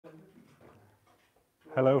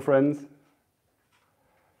Hello, friends.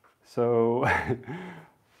 So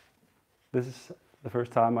this is the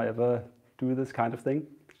first time I ever do this kind of thing.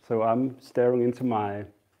 So I'm staring into my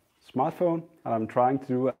smartphone and I'm trying to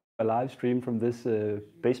do a live stream from this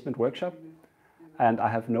basement workshop, and I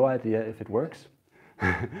have no idea if it works.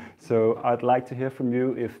 So I'd like to hear from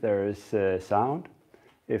you if there is sound,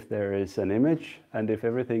 if there is an image, and if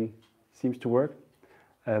everything seems to work.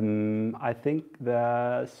 I think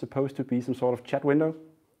there's supposed to be some sort of chat window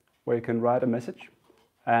where you can write a message.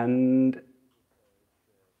 And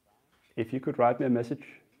if you could write me a message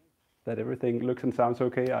that everything looks and sounds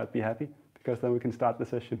okay, I'd be happy, because then we can start the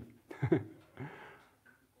session.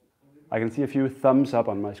 I can see a few thumbs up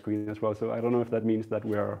on my screen as well, so I don't know if that means that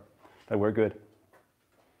we're good.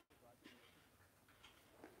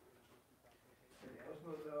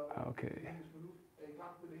 Okay.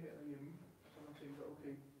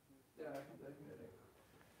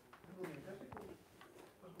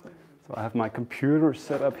 So I have my computer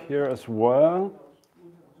set up here as well,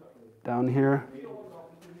 down here.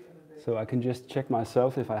 So I can just check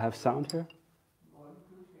myself if I have sound here.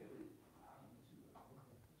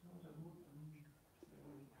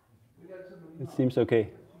 It seems okay.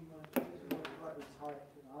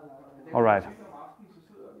 All right.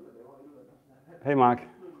 Hey, Mark.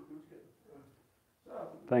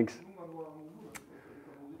 Thanks.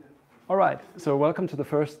 All right, so welcome to the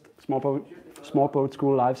first Small Boat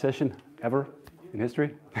School live session ever in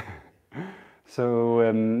history. So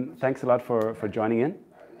thanks a lot for joining in.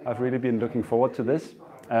 I've really been looking forward to this.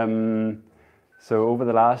 So over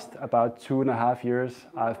the last about 2.5 years,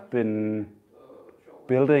 I've been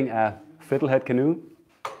building a fiddlehead canoe.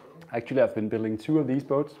 Actually, I've been building 2 of these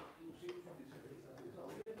boats.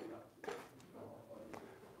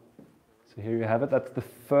 So here you have it. That's the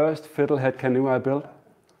first fiddlehead canoe I built.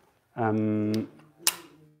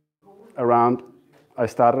 I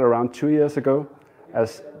started around 2 years ago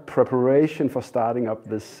as preparation for starting up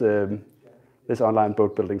this online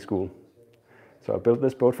boat building school. So I built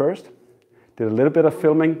this boat first, did a little bit of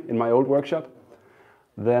filming in my old workshop.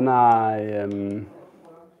 Then I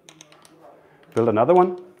built another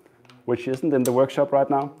one, which isn't in the workshop right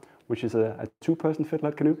now, which is a 2-person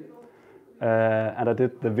fiddlehead canoe. And I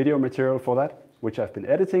did the video material for that, which I've been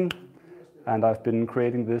editing, and I've been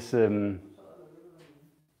creating this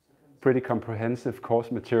pretty comprehensive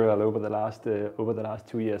course material over the last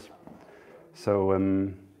 2 years. So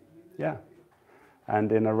yeah,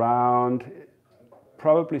 and in around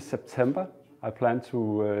probably September, I plan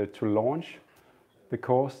to launch the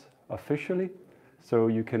course officially. So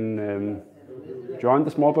you can join the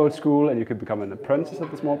Small Boat School and you can become an apprentice at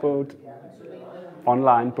the Small Boat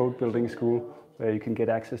online boat building school, where you can get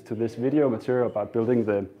access to this video material about building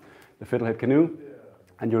the fiddlehead canoe,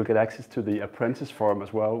 and you'll get access to the apprentice forum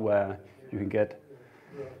as well, where you can get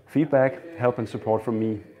feedback, help and support from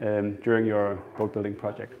me during your boat building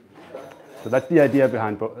project. So that's the idea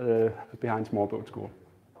behind Small Boat School.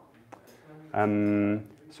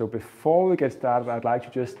 So before we get started, I'd like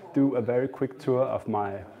to just do a very quick tour of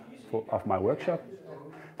my workshop.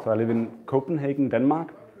 So I live in Copenhagen,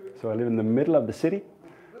 Denmark. So I live in the middle of the city.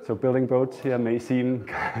 So building boats here may seem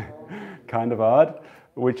kind of odd,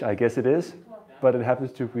 which I guess it is, but it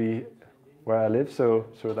happens to be where I live, so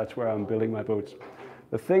that's where I'm building my boats.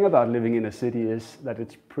 The thing about living in a city is that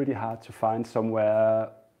it's pretty hard to find somewhere,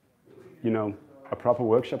 a proper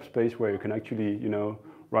workshop space where you can actually,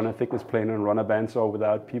 run a thickness planer and run a bandsaw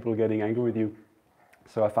without people getting angry with you.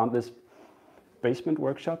 So I found this basement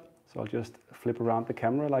workshop. So I'll just flip around the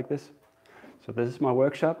camera like this. So this is my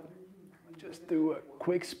workshop. Just do a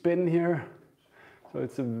quick spin here. So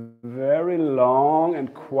it's a very long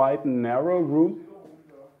and quite narrow room.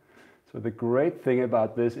 So the great thing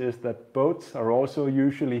about this is that boats are also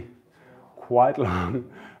usually quite long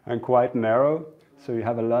and quite narrow. So you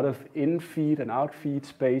have a lot of in-feed and out-feed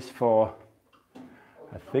space for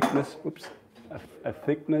a thickness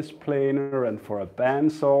planer and for a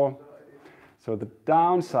bandsaw. So the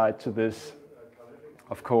downside to this,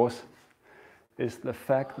 of course, is the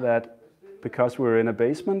fact that because we're in a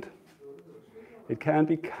basement, it can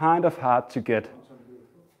be kind of hard to get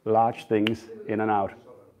large things in and out.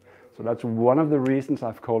 So that's one of the reasons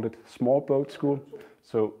I've called it Small Boat School.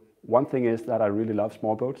 So one thing is that I really love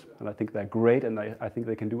small boats, and I think they're great, and I think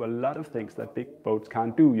they can do a lot of things that big boats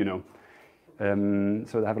can't do,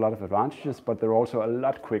 So they have a lot of advantages, but they're also a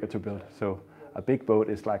lot quicker to build. So a big boat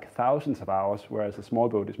is like thousands of hours, whereas a small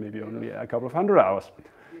boat is maybe only a couple of hundred hours.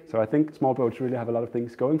 So I think small boats really have a lot of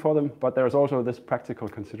things going for them, but there's also this practical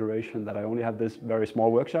consideration that I only have this very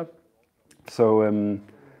small workshop. So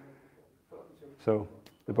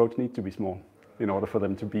the boats need to be small in order for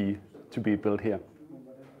them to be built here.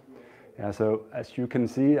 Yeah, so as you can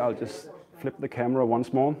see, I'll just flip the camera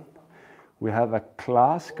once more. We have a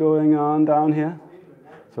class going on down here.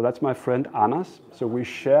 So that's my friend Anders. So we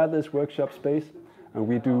share this workshop space, and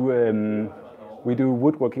we do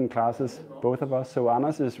woodworking classes, both of us. So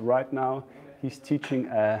Anders is right now, he's teaching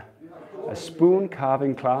a spoon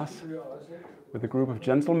carving class with a group of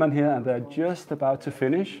gentlemen here, and they're just about to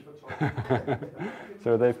finish.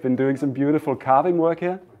 So they've been doing some beautiful carving work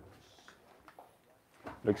here.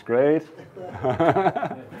 Looks great.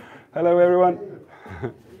 Hello everyone.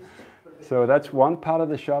 So that's one part of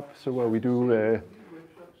the shop, so where we do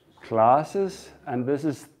classes, and this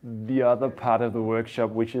is the other part of the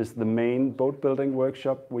workshop, which is the main boat building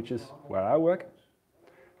workshop, which is where I work.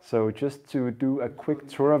 So just to do a quick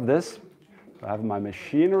tour of this, I have my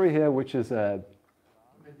machinery here, which is a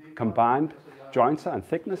combined jointer and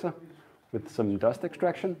thicknesser with some dust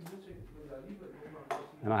extraction.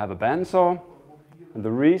 And I have a bandsaw. And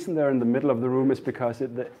the reason they're in the middle of the room is because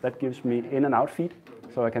that gives me in and out feed.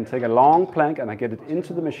 So I can take a long plank and I get it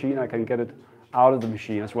into the machine, I can get it out of the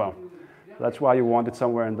machine as well. So that's why you want it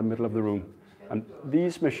somewhere in the middle of the room. And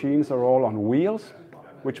these machines are all on wheels,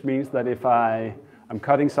 which means that if I'm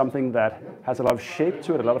cutting something that has a lot of shape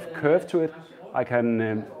to it, a lot of curve to it, I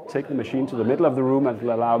can take the machine to the middle of the room and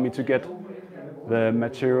it'll allow me to get the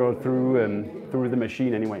material through the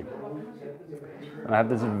machine anyway. And I have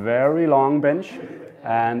this very long bench,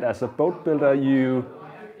 and as a boat builder you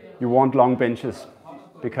want long benches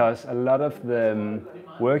because a lot of the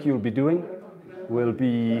work you'll be doing will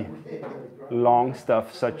be long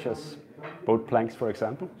stuff such as boat planks, for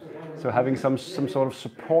example. So having some sort of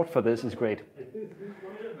support for this is great.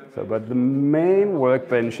 So, but the main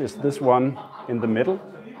workbench is this one in the middle,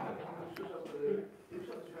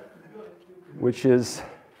 which is,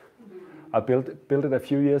 I built it a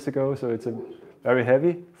few years ago, so it's a very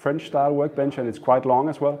heavy French style workbench and it's quite long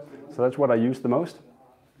as well. So that's what I use the most.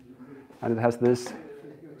 And it has this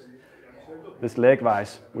leg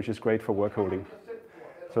vise, which is great for work holding.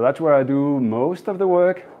 So that's where I do most of the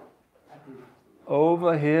work.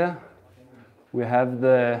 Over here we have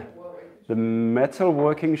the metal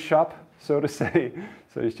working shop, so to say.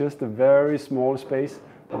 So it's just a very small space,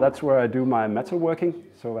 but that's where I do my metal working.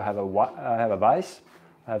 So I have a vise,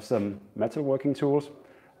 I have some metal working tools,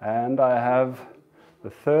 and I have the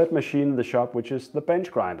third machine in the shop, which is the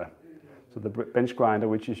bench grinder. So the bench grinder,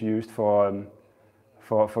 which is used for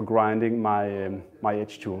grinding my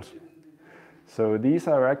edge tools. So these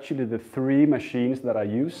are actually the three machines that I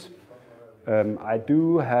use. I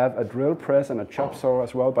do have a drill press and a chop saw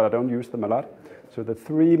as well, but I don't use them a lot. So the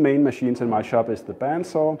three main machines in my shop is the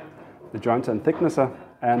bandsaw, the jointer and thicknesser,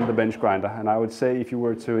 and the bench grinder. And I would say if you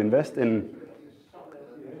were to invest in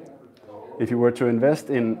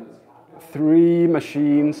three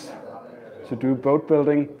machines to do boat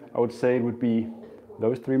building, I would say it would be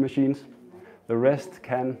those three machines. The rest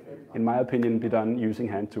can, in my opinion, be done using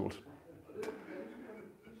hand tools.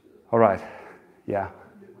 All right, yeah.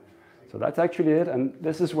 So that's actually it, and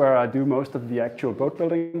this is where I do most of the actual boat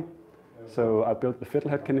building. So I built the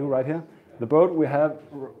fiddlehead canoe right here. The boat we have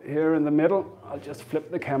here in the middle, I'll just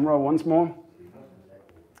flip the camera once more.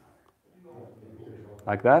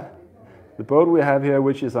 Like that. The boat we have here,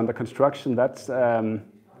 which is under construction, that's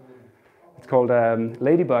it's called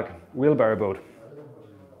Ladybug wheelbarrow boat.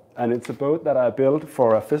 And it's a boat that I built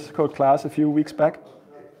for a physical class a few weeks back.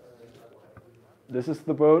 This is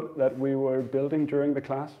the boat that we were building during the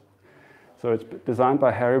class. So it's designed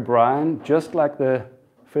by Harry Bryan, just like the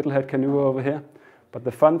fiddlehead canoe over here. But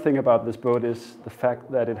the fun thing about this boat is the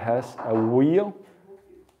fact that it has a wheel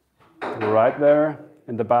right there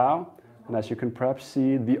in the bow. And as you can perhaps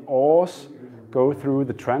see, the oars go through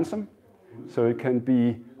the transom. So it can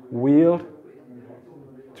be wheeled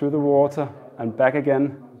to the water and back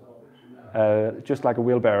again, just like a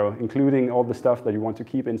wheelbarrow, including all the stuff that you want to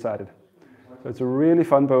keep inside it. So it's a really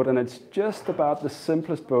fun boat, and it's just about the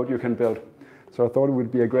simplest boat you can build. So I thought it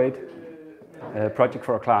would be a great project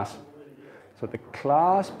for a class. So the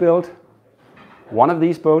class built one of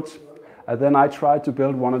these boats, and then I tried to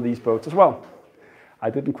build one of these boats as well.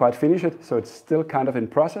 I didn't quite finish it, so it's still kind of in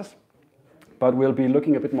process, but we'll be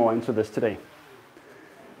looking a bit more into this today.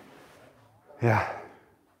 Yeah.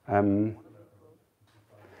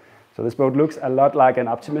 So this boat looks a lot like an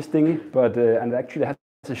Optimist dinghy, but and it actually has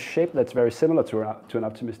a shape that's very similar to an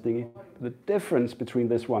Optimist dinghy. The difference between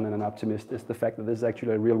this one and an Optimist is the fact that this is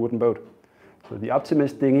actually a real wooden boat. So the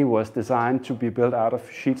Optimist dinghy was designed to be built out of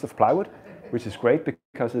sheets of plywood, which is great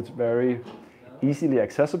because it's very easily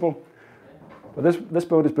accessible. But this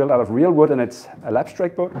boat is built out of real wood, and it's a lap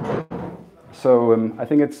strake boat. So I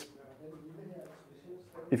think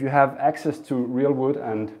if you have access to real wood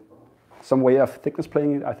and some way of thickness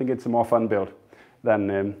plating it, I think it's a more fun build than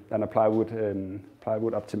a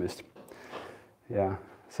plywood optimist. Yeah.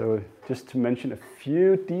 So just to mention a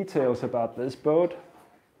few details about this boat,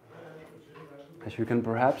 as you can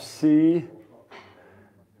perhaps see,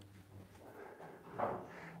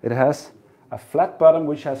 it has a flat bottom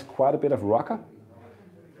which has quite a bit of rocker.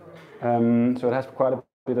 So it has quite a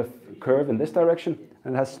bit of curve in this direction,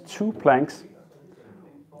 and it has two planks,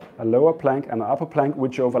 a lower plank and an upper plank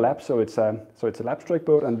which overlap. So it's a lap strike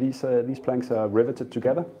boat, and these planks are riveted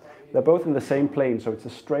together. They're both in the same plane, so it's a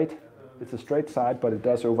straight side, but it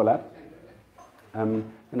does overlap.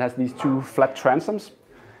 And has these two flat transoms.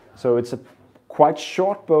 So it's a quite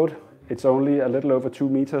short boat. It's only a little over 2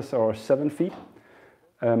 meters or 7 feet.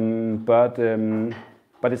 But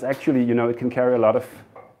it's actually, you know, it can carry a lot of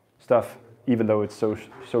stuff, even though it's so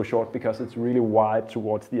short, because it's really wide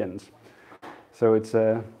towards the ends. So it's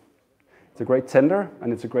a great tender,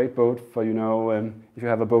 and it's a great boat for, you know, if you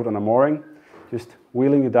have a boat on a mooring, just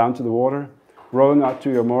wheeling it down to the water, rowing out to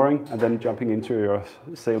your mooring, and then jumping into your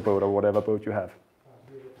sailboat or whatever boat you have.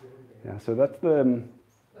 Yeah, so that's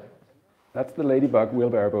the Ladybug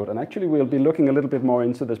wheelbarrow boat, and actually we'll be looking a little bit more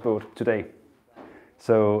into this boat today.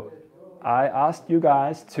 So I asked you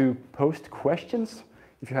guys to post questions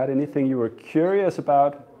if you had anything you were curious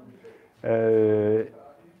about,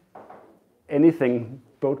 anything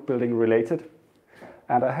boat building related,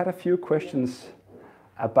 and I had a few questions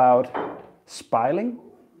about spiling.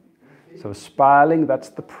 So spiling, that's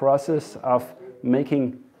the process of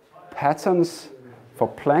making patterns for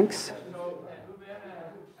planks,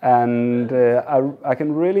 and I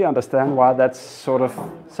can really understand why that's sort of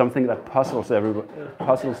something that puzzles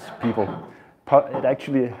people. It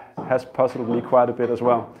actually has puzzled me quite a bit as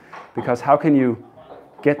well, because how can you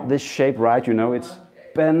get this shape right? You know, it's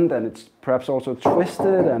bent and it's perhaps also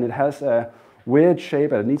twisted, and it has a weird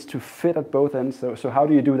shape and it needs to fit at both ends. So how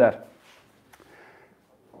do you do that?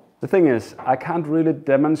 The thing is, I can't really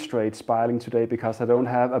demonstrate spiling today because I don't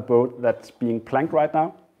have a boat that's being planked right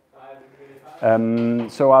now.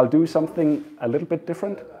 So I'll do something a little bit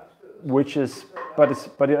different,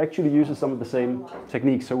 but it actually uses some of the same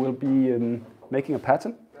techniques. So we'll be making a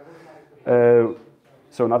pattern.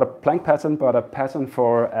 So not a plank pattern, but a pattern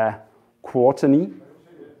for a quarter knee.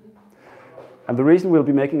 And the reason we'll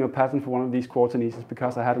be making a pattern for one of these quarter knees is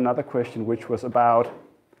because I had another question which was about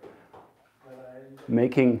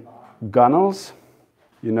making gunnels,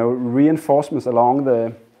 you know, reinforcements along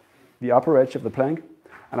the upper edge of the plank,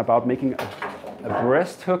 and about making a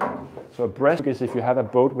breast hook. So a breast hook is if you have a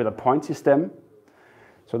boat with a pointy stem.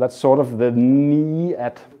 So that's sort of the knee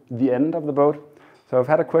at the end of the boat. So I've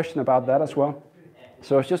had a question about that as well.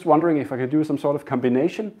 So I was just wondering if I could do some sort of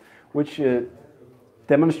combination which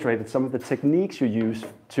demonstrated some of the techniques you use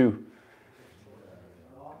to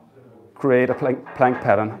create a plank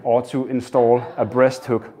pattern, or to install a breast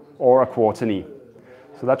hook or a quarter knee.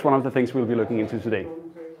 So that's one of the things we'll be looking into today.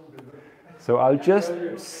 So I'll just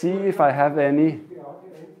see if I have any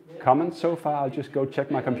comments so far. I'll just go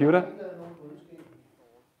check my computer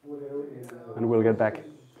and we'll get back.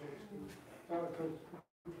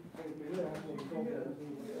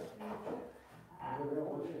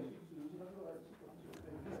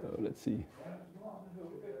 So let's see.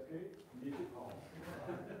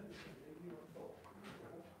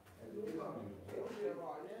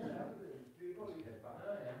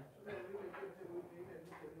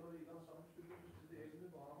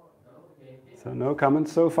 So no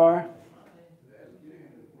comments so far.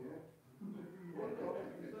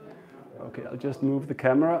 Okay, I'll just move the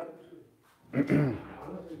camera.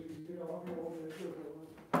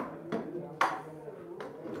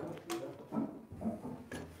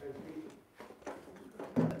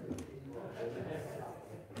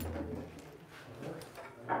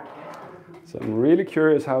 So I'm really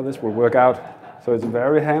curious how this will work out. So it's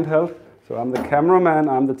very handheld. So I'm the cameraman,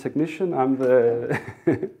 I'm the technician, I'm the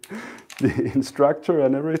the instructor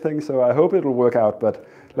and everything. So I hope it'll work out, but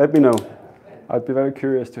let me know. I'd be very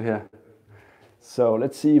curious to hear. So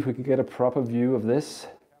let's see if we can get a proper view of this.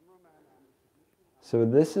 So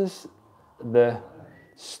this is the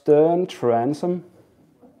stern transom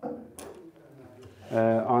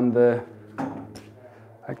on the...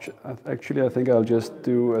 Actually, I think I'll just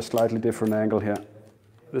do a slightly different angle here.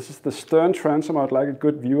 This is the stern transom. I'd like a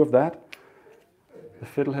good view of that. The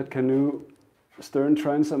fiddlehead canoe stern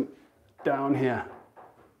transom down here.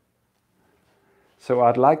 So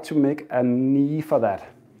I'd like to make a knee for that.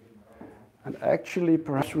 And actually,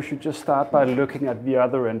 perhaps we should just start by looking at the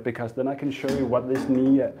other end, because then I can show you what this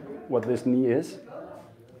knee is.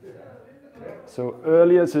 So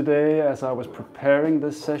earlier today, as I was preparing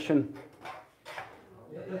this session,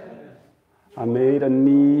 I made a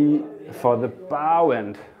knee for the bow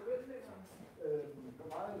end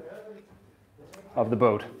of the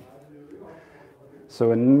boat.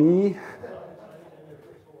 So a knee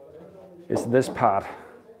is this part.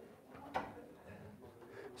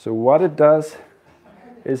 So what it does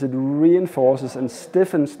is it reinforces and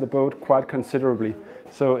stiffens the boat quite considerably.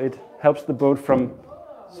 So it helps the boat from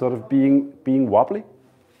sort of being wobbly.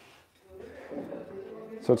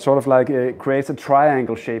 So it's sort of like it creates a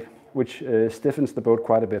triangle shape, which stiffens the boat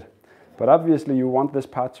quite a bit. But obviously you want this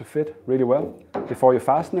part to fit really well before you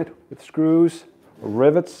fasten it with screws or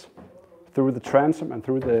rivets through the transom and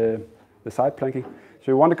through the side planking.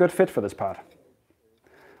 So you want a good fit for this part.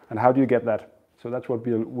 And how do you get that? So that's what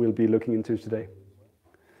we'll be looking into today.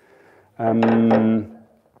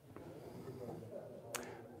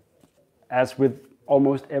 As with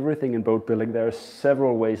almost everything in boat building, there are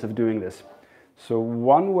several ways of doing this. So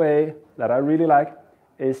one way that I really like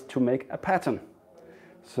is to make a pattern.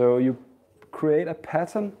 So you create a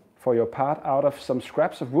pattern for your part out of some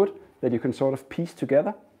scraps of wood that you can sort of piece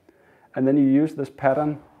together. And then you use this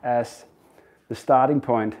pattern as the starting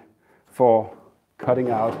point for cutting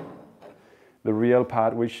out the real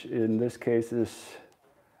part, which in this case is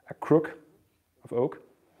a crook of oak.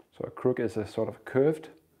 So a crook is a sort of curved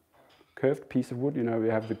piece of wood. You know,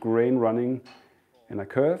 you have the grain running in a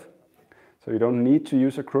curve. So you don't need to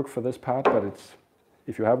use a crook for this part, but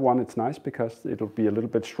if you have one, it's nice because it'll be a little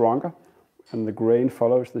bit stronger and the grain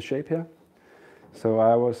follows the shape here. So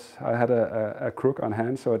I had a crook on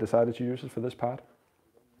hand, so I decided to use it for this part.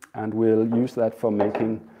 And we'll use that for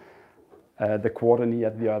making the quarter knee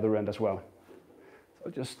at the other end as well. So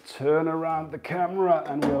just turn around the camera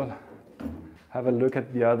and we'll have a look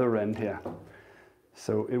at the other end here.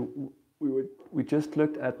 So we just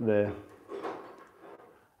looked at the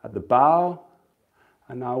bow,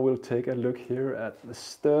 and now we'll take a look here at the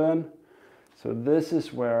stern. So this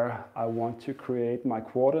is where I want to create my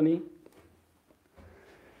quarter knee.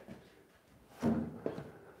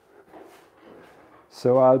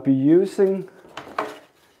 So I'll be using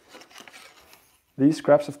these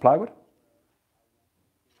scraps of plywood.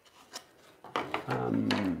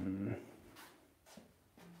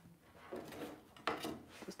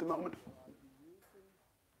 Just a moment.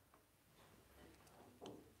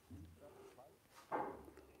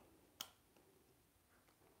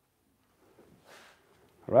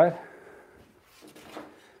 All right.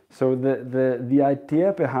 So the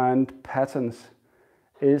idea behind patterns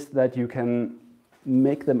is that you can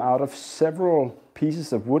make them out of several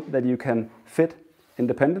pieces of wood that you can fit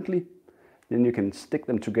independently. Then you can stick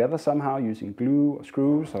them together somehow using glue or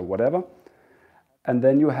screws or whatever. And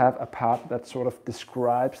then you have a part that sort of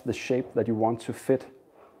describes the shape that you want to fit,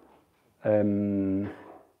 onto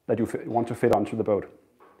the boat.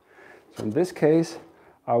 So in this case,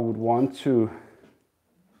 I would want to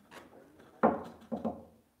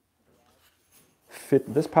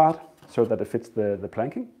fit this part so that it fits the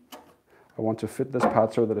planking. I want to fit this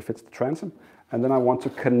part so that it fits the transom. And then I want to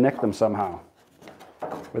connect them somehow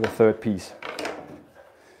with a third piece.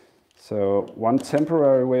 So one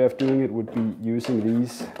temporary way of doing it would be using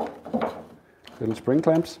these little spring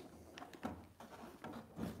clamps.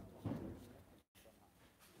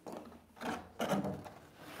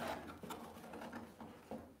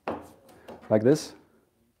 Like this,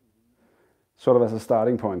 sort of as a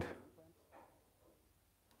starting point.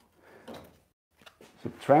 So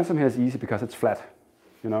the transom here is easy because it's flat,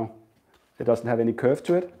 you know. It doesn't have any curve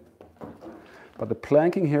to it. But the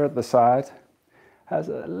planking here at the side has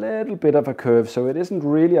a little bit of a curve, so it isn't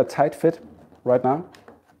really a tight fit right now.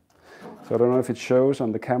 So I don't know if it shows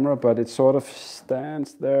on the camera, but it sort of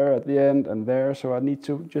stands there at the end and there, so I need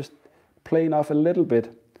to just plane off a little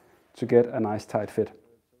bit to get a nice tight fit.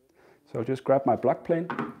 So I'll just grab my block plane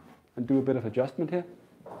and do a bit of adjustment here.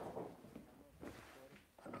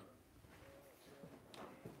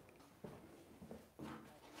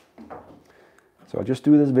 So I'll just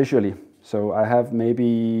do this visually. So I have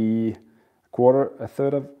maybe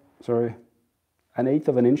an eighth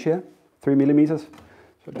of an inch here, 3 millimeters.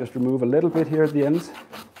 So just remove a little bit here at the ends.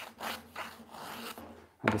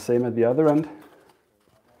 And the same at the other end.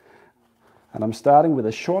 And I'm starting with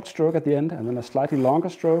a short stroke at the end, and then a slightly longer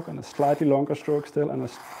stroke, and a slightly longer stroke still, and a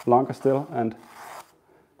longer still. And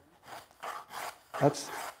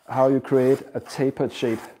that's how you create a tapered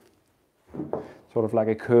shape, sort of like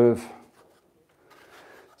a curve.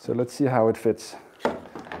 So let's see how it fits.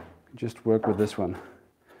 Just work with this one.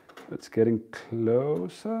 It's getting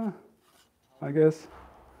closer, I guess.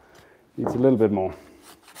 Needs a little bit more.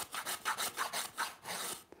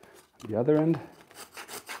 The other end.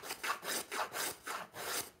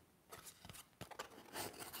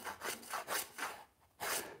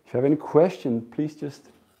 If you have any question, please just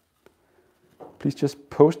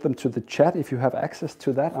post them to the chat if you have access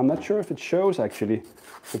to that. I'm not sure if it shows actually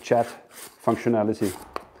the chat functionality.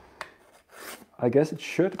 I guess it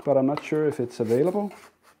should, but I'm not sure if it's available.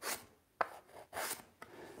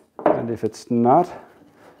 And if it's not,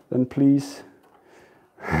 then please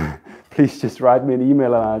just write me an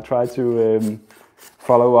email and I'll try to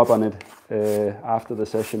follow up on it after the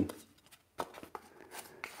session.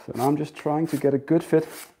 So now I'm just trying to get a good fit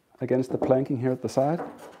against the planking here at the side.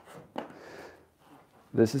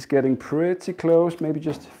 This is getting pretty close, maybe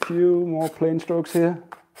just a few more plane strokes here,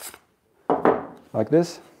 like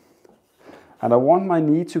this. And I want my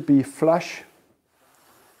knee to be flush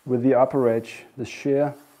with the upper edge, the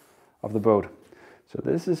shear of the boat. So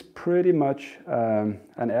this is pretty much an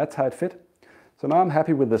airtight fit. So now I'm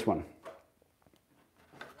happy with this one.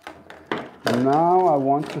 And now I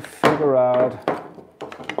want to figure out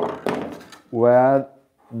where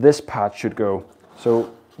this part should go. So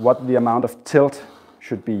what the amount of tilt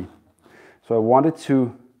should be. So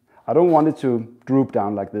I don't want it to droop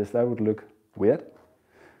down like this. That would look weird.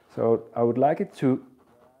 So I would like it to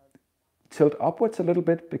tilt upwards a little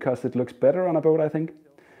bit because it looks better on a boat, I think.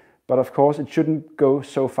 But of course it shouldn't go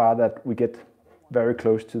so far that we get very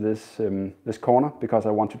close to this corner because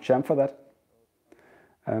I want to chamfer that.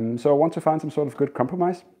 So I want to find some sort of good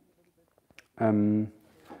compromise.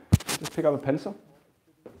 Just pick up a pencil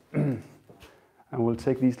and we'll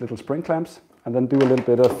take these little spring clamps and then do a little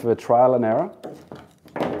bit of trial and error.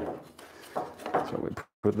 So we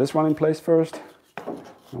put this one in place first.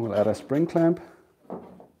 And we'll add a spring clamp.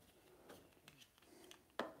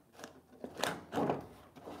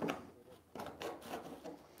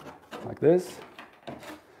 Like this.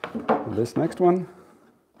 And this next one.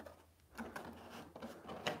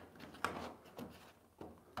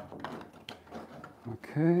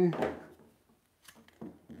 Okay.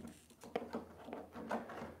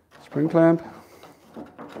 Spring clamp.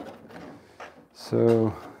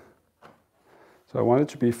 So I want it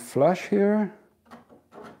to be flush here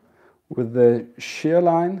with the shear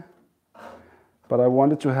line, but I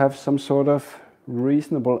wanted to have some sort of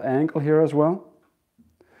reasonable angle here as well.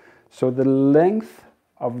 So the length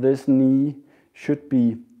of this knee should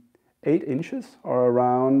be 8 inches or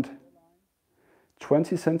around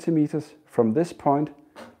 20 centimeters from this point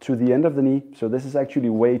to the end of the knee. So this is actually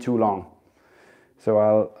way too long. So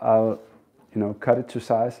I'll cut it to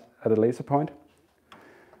size at a later point.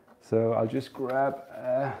 So I'll just grab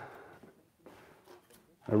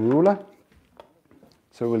a ruler,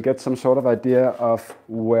 so we'll get some sort of idea of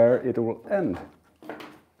where it will end.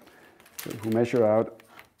 So if we measure out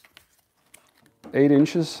 8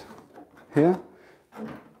 inches here,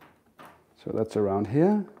 so that's around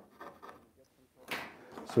here.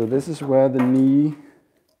 So this is where the knee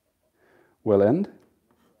will end.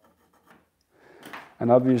 And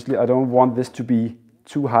obviously I don't want this to be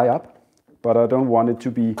too high up, but I don't want it to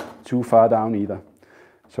be too far down either.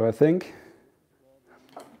 So I think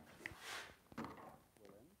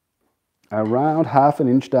around ½ an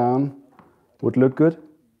inch down would look good.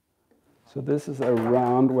 So this is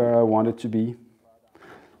around where I want it to be.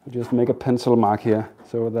 I'll just make a pencil mark here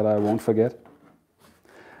so that I won't forget.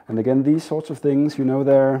 And again, these sorts of things,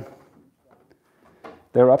 they're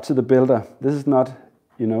up to the builder. This is not,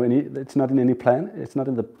 it's not in any plan. It's not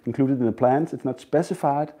included in the plans. It's not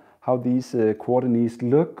specified how these quarter knees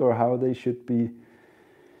look or how they should be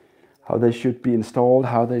installed,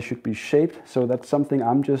 how they should be shaped. So that's something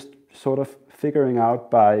I'm just sort of figuring out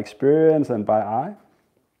by experience and by eye.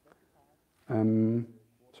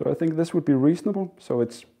 So I think this would be reasonable. So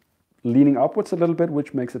it's leaning upwards a little bit,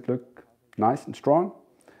 which makes it look nice and strong,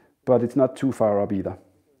 but it's not too far up either.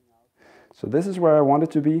 So this is where I want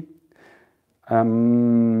it to be.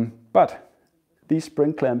 But these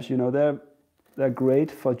spring clamps, they're great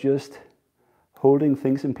for just holding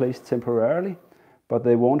things in place temporarily, but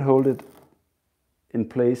they won't hold it in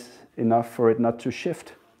place enough for it not to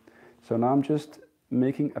shift. So now I'm just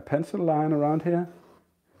making a pencil line around here.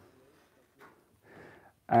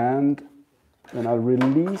 And then I'll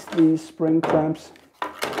release these spring clamps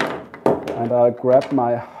and I'll grab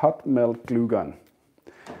my hot melt glue gun,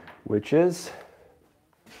 which is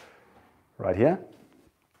right here.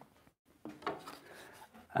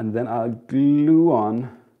 And then I'll glue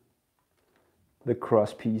on the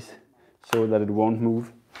cross piece so that it won't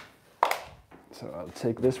move. So I'll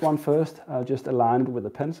take this one first. I'll just align it with a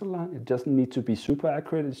pencil line. It doesn't need to be super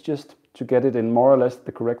accurate. It's just to get it in more or less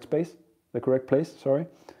the correct place, sorry.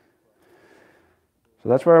 So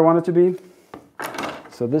that's where I want it to be.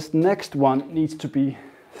 So this next one needs to be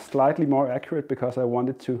slightly more accurate because I want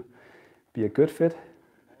it to be a good fit.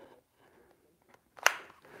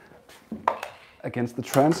 against the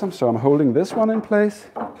transom. So I'm holding this one in place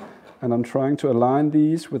and I'm trying to align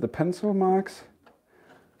these with the pencil marks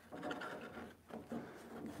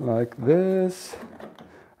like this,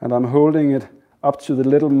 and I'm holding it up to the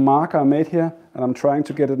little mark I made here, and I'm trying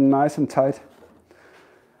to get it nice and tight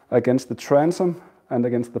against the transom and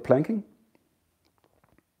against the planking.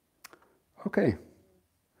 Okay,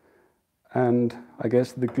 and I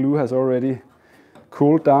guess the glue has already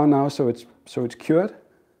cooled down now, so it's cured.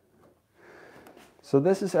 So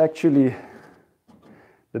this is actually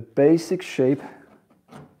the basic shape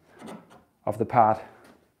of the part.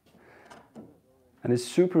 And it's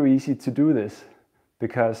super easy to do this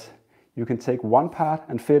because you can take one part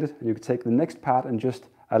and fit it, and you can take the next part and just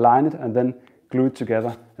align it and then glue it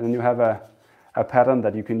together. And then you have a pattern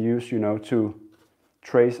that you can use, you know, to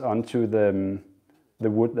trace onto the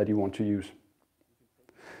wood that you want to use.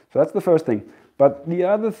 So that's the first thing. But the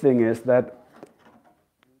other thing is that,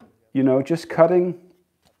 you know, just cutting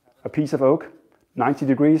a piece of oak 90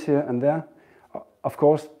 degrees here and there, of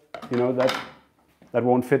course, you know, that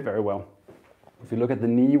won't fit very well. If you look at the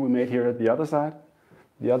knee we made here at the other side,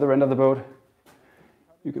 the other end of the boat,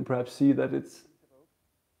 you can perhaps see that it's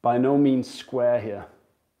by no means square here.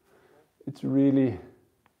 It's really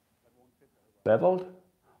beveled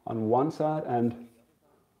on one side and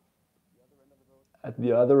at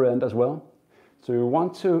the other end as well. So you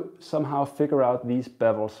want to somehow figure out these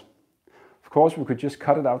bevels. Of course, we could just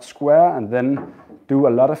cut it out square and then do a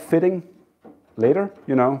lot of fitting later,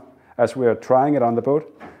 you know, as we're trying it on the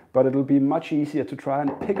boat. But it'll be much easier to try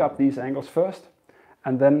and pick up these angles first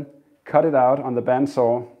and then cut it out on the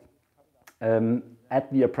bandsaw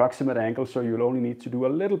at the approximate angle, so you'll only need to do a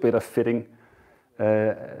little bit of fitting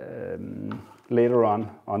later on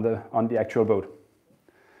the actual boat.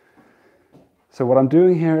 So what I'm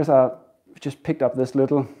doing here is I've just picked up this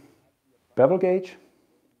little bevel gauge.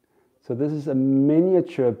 So this is a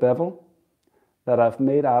miniature bevel that I've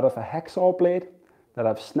made out of a hacksaw blade that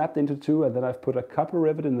I've snapped into two, and then I've put a copper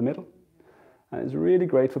rivet in the middle. And it's really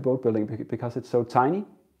great for boat building because it's so tiny.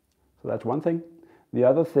 So that's one thing. The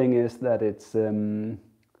other thing is that it's really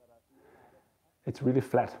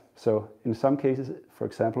flat. So in some cases, for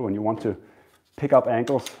example, when you want to pick up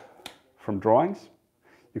angles from drawings,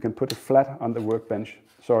 you can put it flat on the workbench,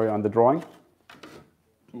 on the drawing,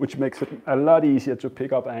 which makes it a lot easier to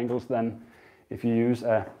pick up angles than if you use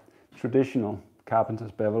a traditional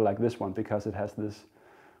carpenter's bevel like this one, because it has this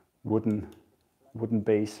wooden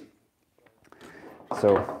base.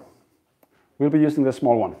 So we'll be using the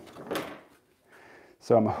small one.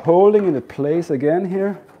 So I'm holding it in place again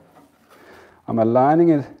here. I'm aligning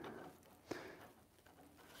it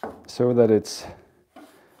so that it's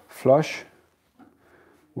flush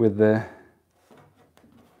with the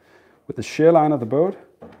shear line of the boat,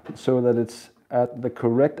 so that it's at the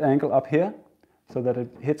correct angle up here, so that it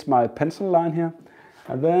hits my pencil line here.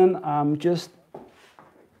 And then I'm just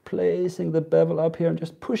placing the bevel up here and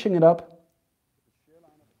just pushing it up.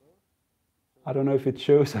 I don't know if it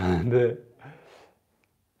shows on the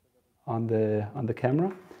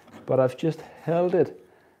camera, but I've just held it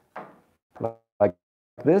like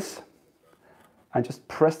this and just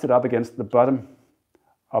pressed it up against the bottom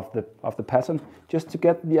of the pattern, just to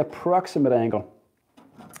get the approximate angle.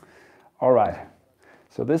 All right,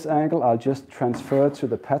 so this angle I'll just transfer to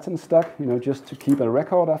the pattern stock, you know, just to keep a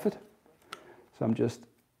record of it. So I'm just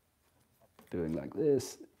doing like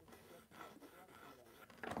this.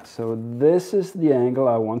 So this is the angle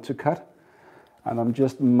I want to cut, and I'm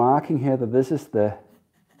just marking here that this is the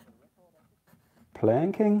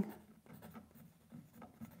planking.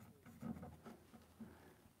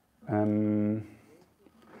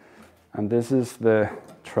 And this is the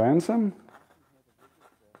transom.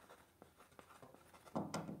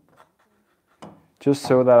 Just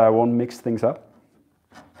so that I won't mix things up.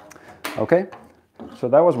 Okay, so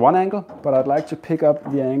that was one angle, but I'd like to pick up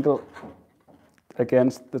the angle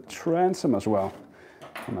against the transom as well.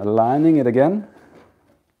 I'm aligning it again.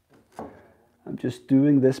 I'm just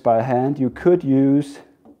doing this by hand. You could use,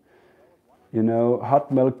 you know,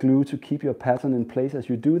 hot melt glue to keep your pattern in place as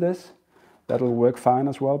you do this. That'll work fine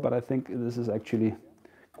as well, but I think this is actually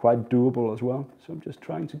quite doable as well. So I'm just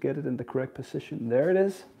trying to get it in the correct position. There it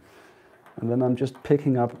is. And then I'm just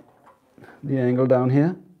picking up the angle down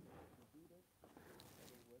here.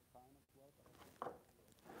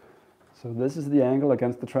 So this is the angle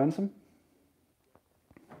against the transom.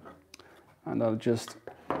 And I'll just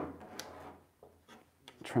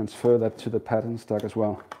transfer that to the pattern stock as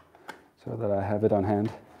well, so that I have it on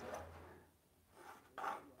hand.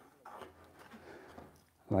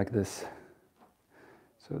 Like this.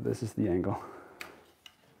 So this is the angle.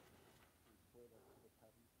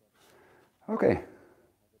 Okay,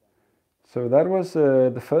 so that was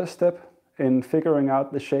the first step in figuring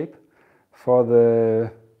out the shape for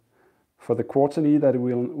the quartz knee that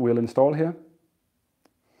we'll install here.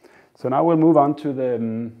 So now we'll move on to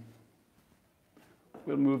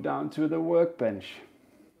we'll move down to the workbench.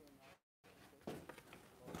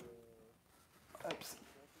 Oops.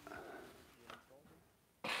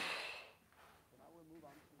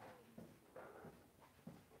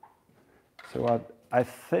 So I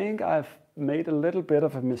think I've made a little bit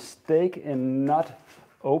of a mistake in not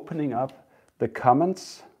opening up the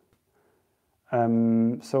comments.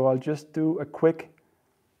 So I'll just do a quick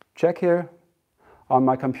check here on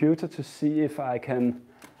my computer to see if I can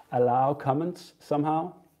allow comments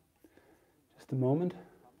somehow. Just a moment.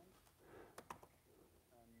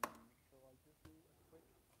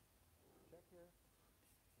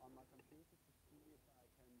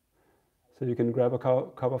 So you can grab a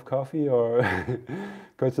cup of coffee or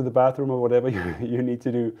go to the bathroom or whatever you need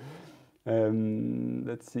to do.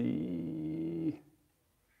 Let's see.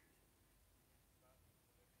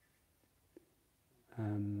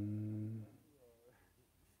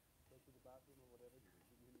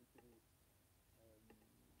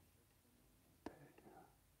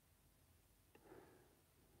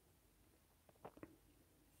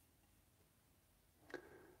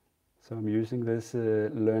 So I'm using this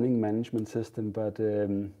learning management system, but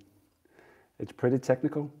it's pretty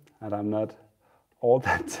technical and I'm not all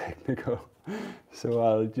that technical. So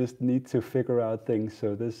I'll just need to figure out things.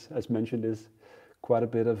 So this, as mentioned, is quite a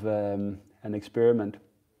bit of an experiment.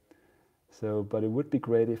 So, but it would be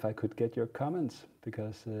great if I could get your comments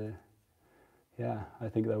because, yeah, I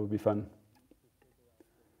think that would be fun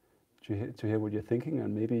to hear what you're thinking,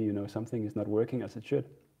 and maybe, you know, something is not working as it should.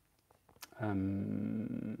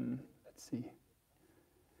 Let's see.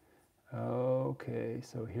 Okay,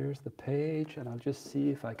 so here's the page, and I'll just see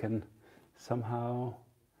if I can somehow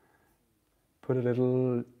put a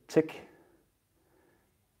little tick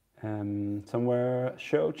somewhere,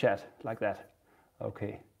 show chat, like that.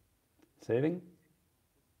 Okay, saving,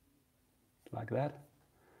 like that.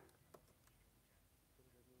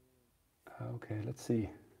 Okay, let's see.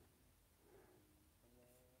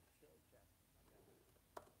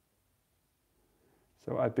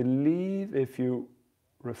 So I believe if you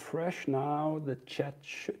refresh now, the chat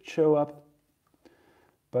should show up,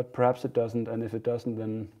 but perhaps it doesn't, and if it doesn't,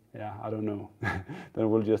 then yeah, I don't know. Then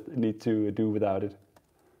we'll just need to do without it.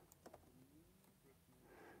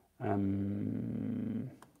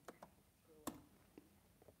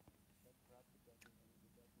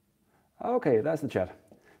 Okay, that's the chat.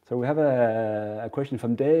 So we have a question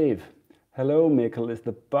from Dave. Hello, Mikkel. Is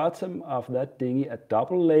the bottom of that dinghy a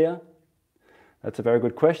double layer? That's a very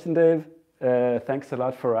good question, Dave. Thanks a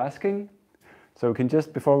lot for asking. So we can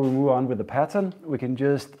just, before we move on with the pattern, we can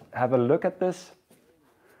just have a look at this.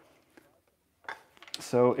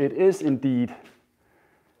 So it is indeed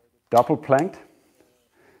double planked.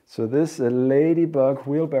 So this ladybug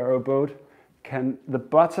wheelbarrow boat, the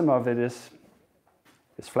bottom of it is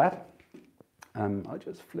flat. I'll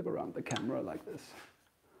just flip around the camera like this.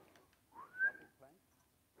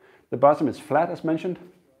 The bottom is flat, as mentioned.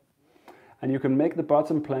 And you can make the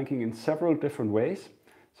bottom planking in several different ways.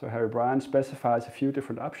 So Harry Bryan specifies a few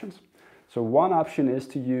different options. So one option is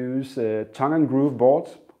to use tongue and groove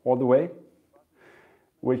boards all the way,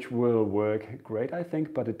 which will work great, I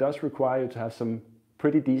think, but it does require you to have some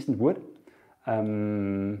pretty decent wood.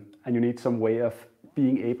 And you need some way of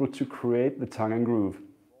being able to create the tongue and groove.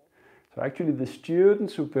 So actually the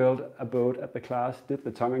students who built a boat at the class did the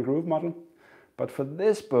tongue and groove model. But for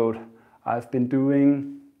this boat, I've been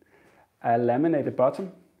doing a laminated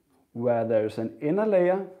bottom where there's an inner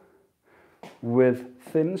layer with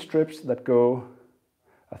thin strips that go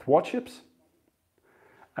athwartships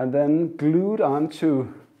and then glued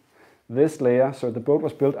onto this layer. So the boat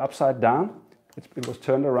was built upside down. It was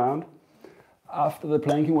turned around. After the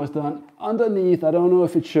planking was done, underneath, I don't know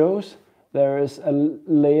if it shows, there is a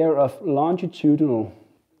layer of longitudinal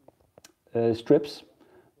strips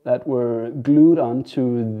that were glued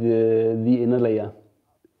onto the inner layer.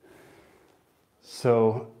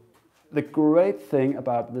 So the great thing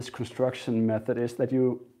about this construction method is that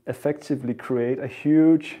you effectively create a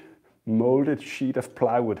huge molded sheet of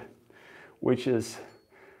plywood, which is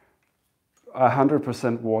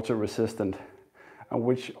 100% water resistant and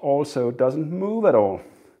which also doesn't move at all.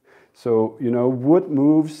 So, you know, wood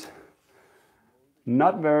moves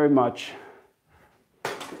not very much.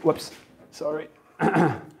 Whoops, sorry.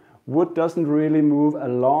 Wood doesn't really move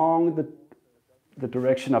along the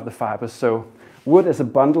direction of the fibers. So wood is a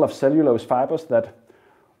bundle of cellulose fibers that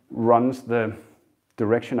runs the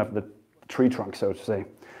direction of the tree trunk, so to say.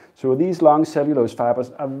 So these long cellulose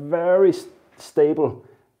fibers are very stable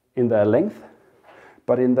in their length,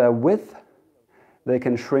 but in their width, they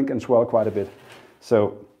can shrink and swell quite a bit.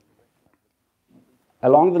 So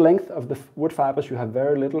along the length of the wood fibers, you have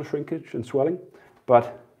very little shrinkage and swelling,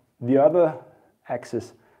 but the other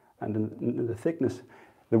axis and in the thickness,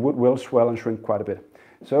 the wood will swell and shrink quite a bit.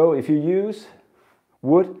 So if you use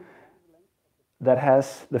wood that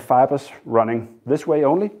has the fibers running this way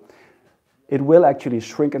only, it will actually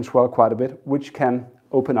shrink and swell quite a bit, which can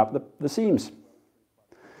open up the seams.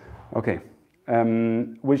 Okay,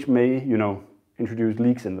 which may, introduce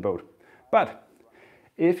leaks in the boat. But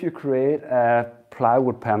if you create a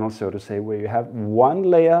plywood panel, so to say, where you have one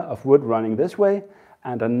layer of wood running this way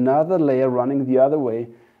and another layer running the other way,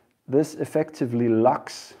 this effectively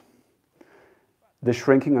locks the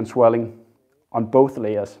shrinking and swelling on both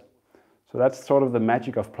layers. So that's sort of the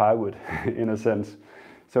magic of plywood in a sense.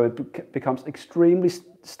 So it becomes extremely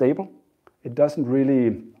stable. It doesn't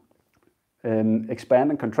really expand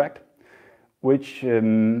and contract, which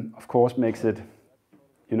of course makes it,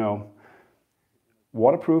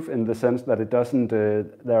 waterproof in the sense that it doesn't.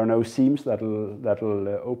 There are no seams that'll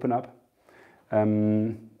open up.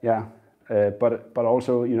 But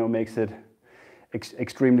also makes it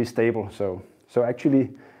extremely stable. So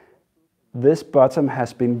actually, this bottom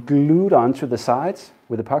has been glued onto the sides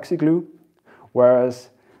with epoxy glue, whereas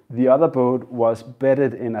the other boat was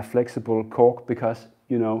bedded in a flexible cork because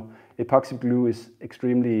epoxy glue is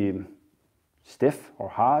extremely stiff or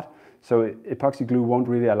hard. So epoxy glue won't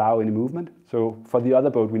really allow any movement. So for the other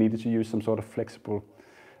boat, we needed to use some sort of flexible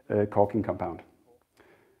caulking compound.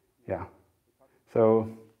 Yeah. So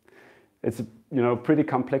it's a pretty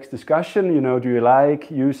complex discussion. Do you like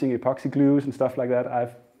using epoxy glues and stuff like that?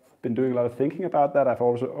 I've been doing a lot of thinking about that. I've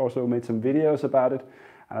also made some videos about it.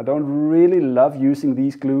 And I don't really love using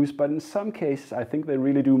these glues, but in some cases, I think they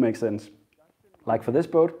really do make sense. Like for this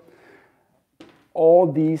boat,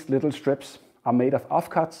 all these little strips are made of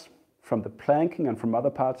offcuts from the planking and from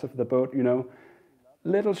other parts of the boat,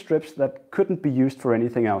 little strips that couldn't be used for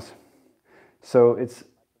anything else. So it's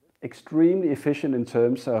extremely efficient in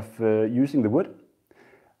terms of using the wood.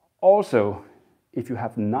 Also, if you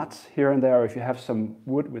have nuts here and there, or if you have some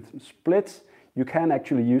wood with splits, you can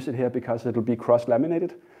actually use it here because it'll be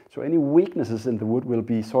cross-laminated. So any weaknesses in the wood will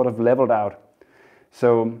be sort of leveled out.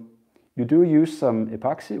 So you do use some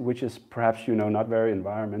epoxy, which is perhaps not very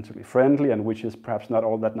environmentally friendly and which is perhaps not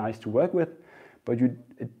all that nice to work with, but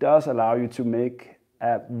it does allow you to make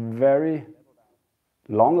a very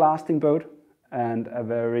long-lasting boat and a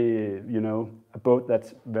very, a boat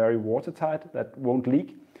that's very watertight, that won't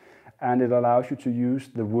leak. And it allows you to use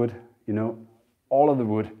the wood, all of the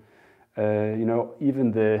wood,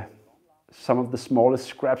 even some of the smallest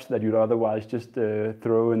scraps that you'd otherwise just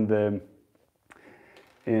throw into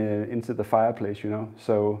the fireplace,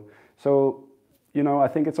 So, I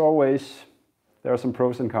think it's always, there are some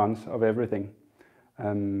pros and cons of everything.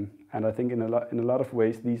 And I think in a lot of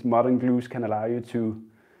ways, these modern glues can allow you to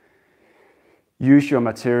use your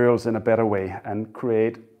materials in a better way and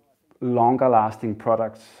create longer lasting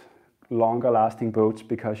products, longer lasting boats,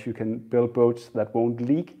 because you can build boats that won't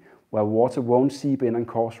leak, where water won't seep in and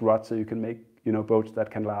cause rot, so you can make boats that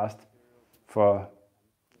can last for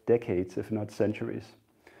decades, if not centuries.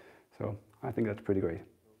 So I think that's pretty great.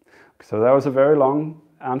 So that was a very long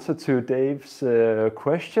answer to Dave's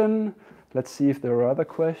question. Let's see if there are other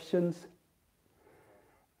questions.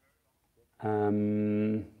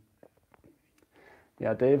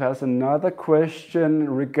 Yeah, Dave has another question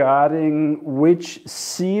regarding which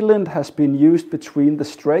sealant has been used between the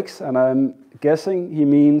strakes, and I'm guessing he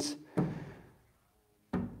means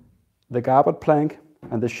the garboard plank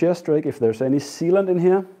and the shear strake, if there's any sealant in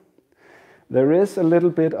here. There is a little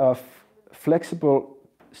bit of flexible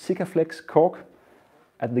Sikaflex cork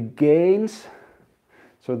at the gains.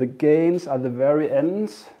 So the gains are the very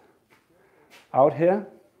ends out here,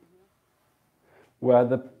 where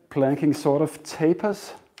the planking sort of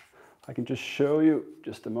tapers. I can just show you,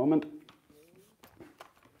 just a moment.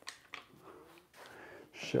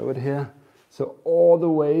 Show it here. So all the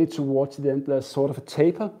way towards the end, there's sort of a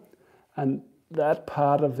taper, and that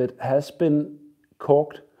part of it has been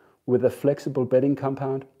caulked with a flexible bedding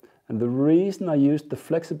compound. And the reason I used the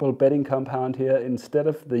flexible bedding compound here instead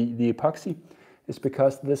of the epoxy is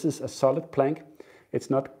because this is a solid plank. It's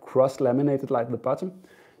not cross-laminated like the bottom.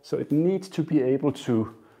 So it needs to be able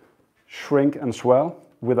to shrink and swell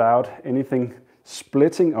without anything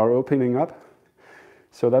splitting or opening up.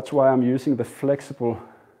 So that's why I'm using the flexible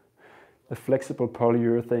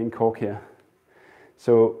polyurethane caulk here.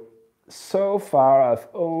 So far I've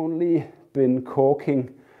only been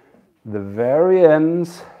caulking the very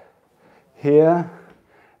ends here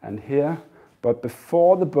and here. But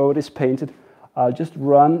before the boat is painted, I'll just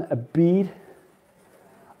run a bead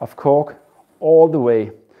of cork all the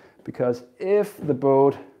way. Because if the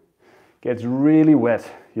boat gets really wet,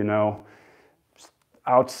 you know,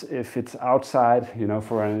 if it's outside, you know,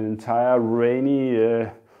 for an entire rainy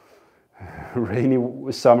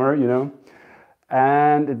summer, you know,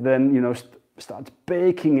 and it then, you know, starts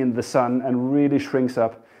baking in the sun and really shrinks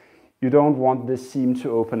up, you don't want this seam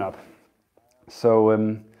to open up.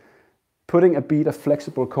 So putting a bead of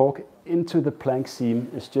flexible cork into the plank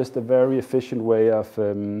seam is just a very efficient way of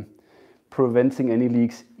preventing any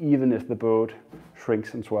leaks, even if the boat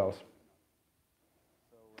shrinks and swells.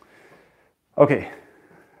 Okay,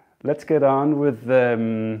 let's get on with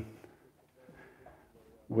the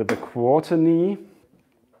quarter knee.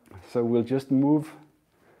 So we'll just move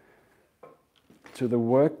to the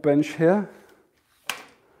workbench here.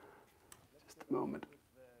 Just a moment,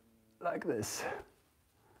 like this.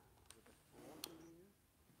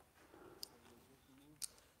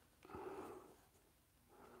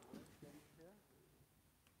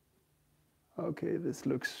 Okay, this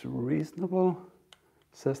looks reasonable,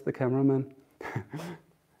 says the cameraman.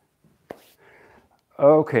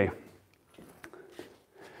 Okay,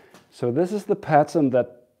 so this is the pattern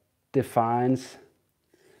that defines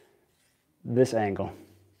this angle,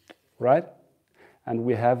 right? And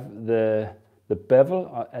we have the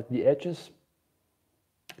bevel at the edges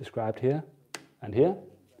described here and here.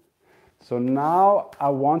 So now I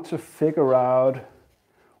want to figure out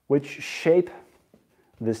which shape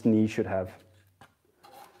this knee should have.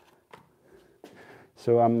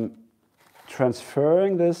 So I'm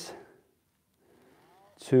transferring this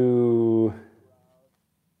to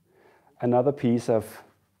another piece of,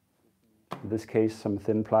 in this case, some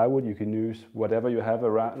thin plywood. You can use whatever you have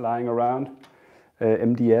lying around,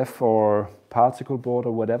 MDF or particle board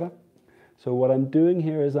or whatever. So what I'm doing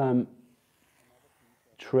here is I'm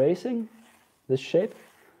tracing this shape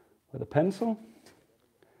with a pencil,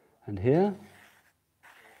 and here,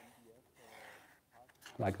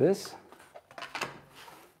 like this.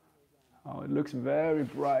 Oh, it looks very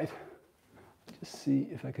bright. Just see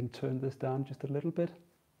if I can turn this down just a little bit.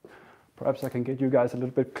 Perhaps I can get you guys a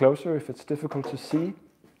little bit closer if it's difficult to see.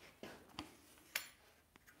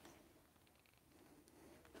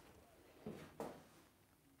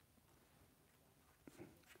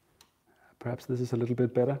 Perhaps this is a little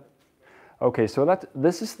bit better. Okay, so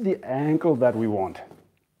this is the angle that we want.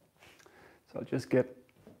 So I'll just get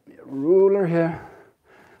a ruler here.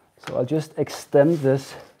 So I'll just extend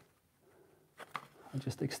this. I'll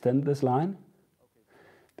just extend this line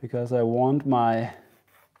because I want my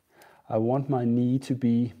knee to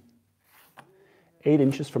be 8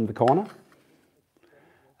 inches from the corner.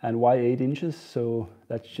 And why 8 inches? So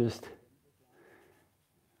that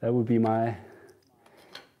would be my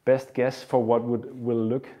best guess for what will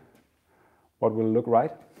look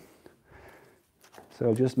right. So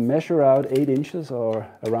I'll just measure out 8 inches or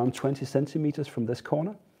around 20 centimeters from this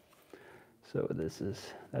corner. So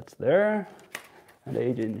that's there, and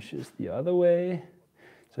 8 inches the other way.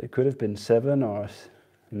 So it could have been 7 or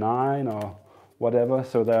 9 or whatever.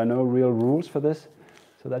 So there are no real rules for this.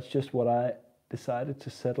 So that's just what I decided to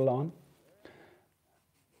settle on.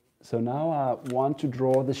 So now I want to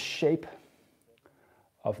draw the shape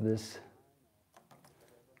of this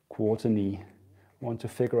quarter knee. I want to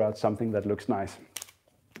figure out something that looks nice.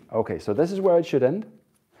 Okay, so this is where it should end.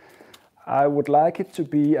 I would like it to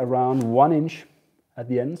be around 1 inch at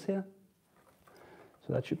the ends here.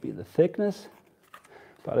 So that should be the thickness.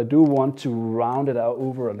 But I do want to round it out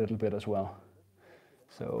over a little bit as well.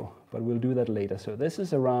 So, but we'll do that later. So this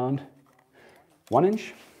is around 1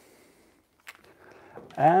 inch.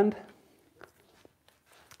 And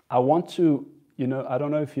I want to, I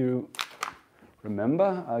don't know if you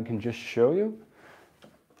remember, I can just show you.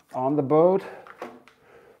 On the boat,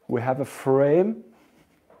 we have a frame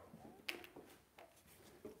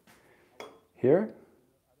here.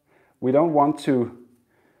 We don't want to,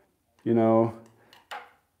 we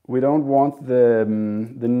don't want the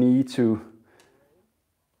knee to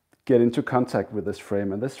get into contact with this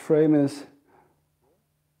frame. And this frame is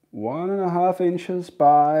 1.5 inches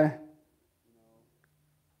by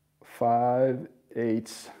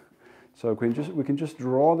 5/8. So we can just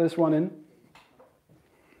draw this one in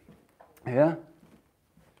here.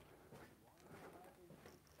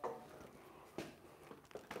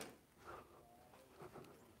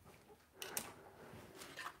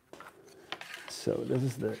 So this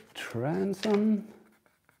is the transom,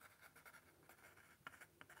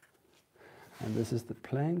 and this is the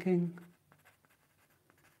planking,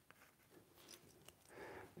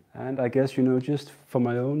 And I guess, you know, just for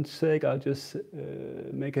my own sake, I'll just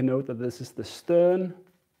make a note that this is the stern,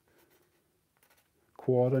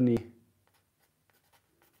 quarter knee.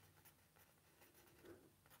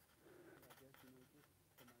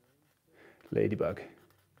 Ladybug.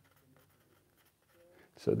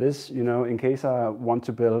 So this, you know, in case I want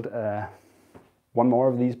to build one more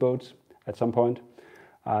of these boats at some point,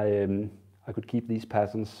 I could keep these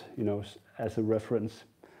patterns, you know, as a reference.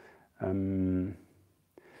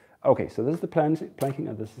 Okay, so this is the planking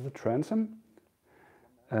and this is the transom.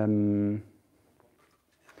 And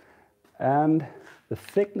the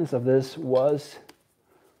thickness of this was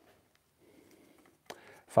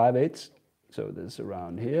 5/8, so this is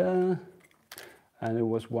around here, and it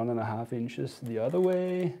was 1.5 inches the other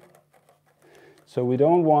way. So we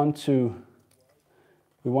don't want to,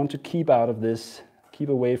 we want to keep out of this, keep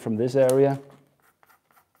away from this area.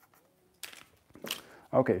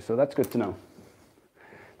 Okay, so that's good to know.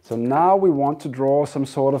 So now we want to draw some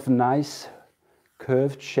sort of nice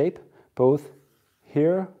curved shape, both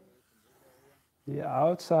here, the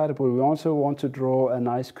outside, but we also want to draw a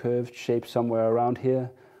nice curved shape somewhere around here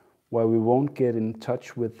where we won't get in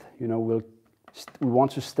touch with, you know, we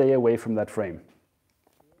want to stay away from that frame.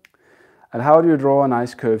 And how do you draw a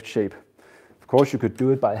nice curved shape? Of course, you could do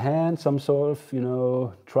it by hand, some sort of, you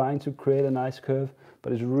know, trying to create a nice curve,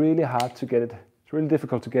 but it's really hard to get it, it's really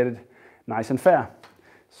difficult to get it nice and fair.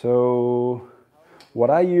 So what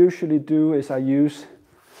I usually do is I use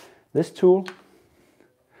this tool.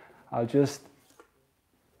 I'll just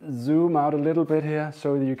zoom out a little bit here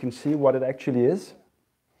so that you can see what it actually is.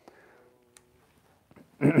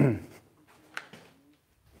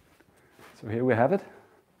 So here we have it.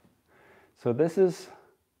 So this is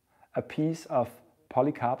a piece of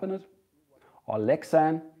polycarbonate or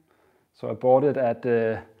Lexan. So I bought it at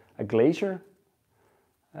a glacier,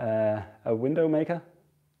 a window maker.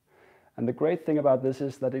 And the great thing about this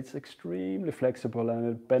is that it's extremely flexible and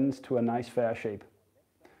it bends to a nice fair shape.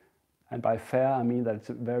 And by fair, I mean that it's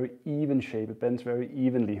a very even shape. It bends very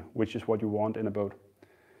evenly, which is what you want in a boat.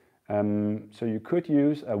 So you could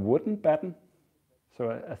use a wooden batten, so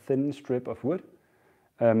a thin strip of wood,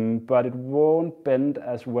 but it won't bend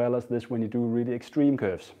as well as this when you do really extreme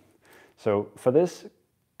curves. So for this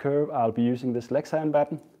curve, I'll be using this Lexan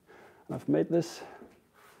batten. I've made this,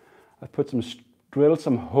 I've put drilled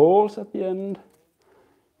some holes at the end.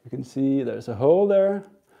 You can see there's a hole there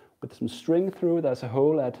with some string through. There's a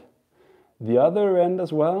hole at the other end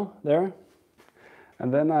as well there.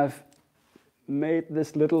 And then I've made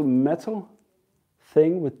this little metal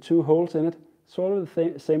thing with 2 holes in it, sort of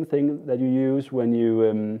the same thing that you use when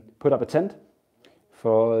you put up a tent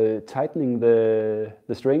for tightening the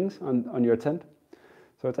strings on your tent.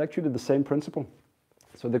 So it's actually the same principle.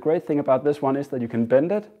 So the great thing about this one is that you can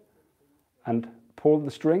bend it and pull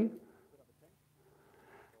the string.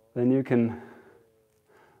 Then you can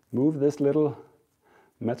move this little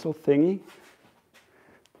metal thingy.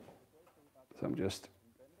 So I'm just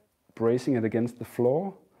bracing it against the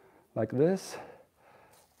floor like this.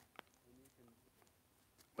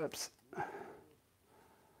 Whoops.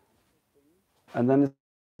 And then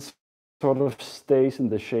it sort of stays in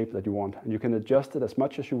the shape that you want. And you can adjust it as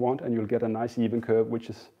much as you want and you'll get a nice even curve, which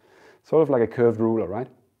is sort of like a curved ruler, right?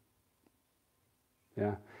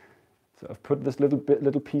 Yeah. So I've put this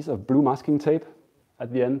little piece of blue masking tape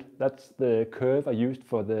at the end. That's the curve I used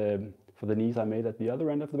for the knees I made at the other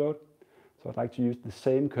end of the boat. So I'd like to use the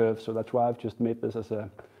same curve, so that's why I've just made this as a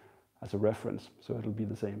reference, so it'll be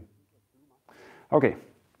the same. Okay,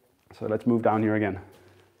 so let's move down here again.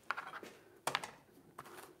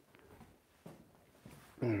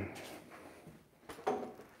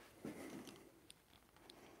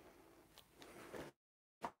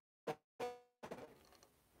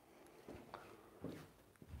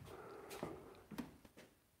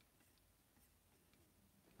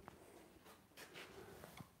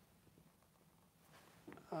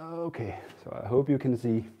 Okay, so I hope you can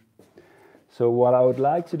see. So what I would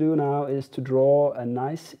like to do now is to draw a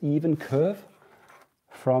nice even curve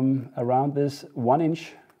from around this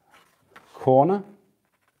 1-inch corner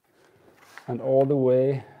and all the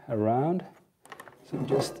way around. So I'm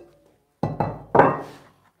just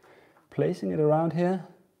placing it around here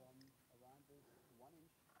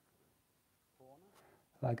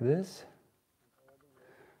like this,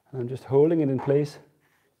 and I'm just holding it in place.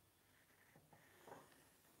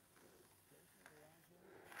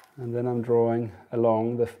 And then I'm drawing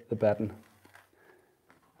along the batten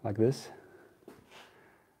like this.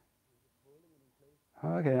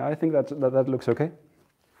 Okay, I think that looks okay.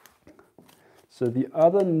 So the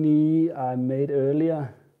other knee I made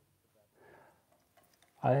earlier,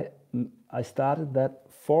 I started that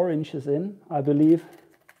 4 inches in, I believe,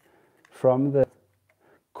 from the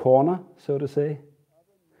corner, so to say.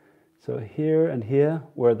 So here and here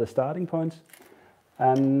were the starting points,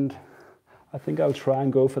 and I think I'll try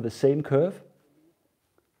and go for the same curve.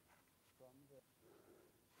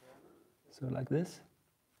 So like this.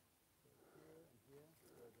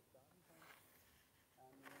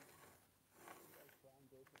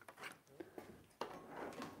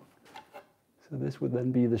 So this would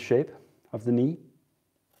then be the shape of the knee.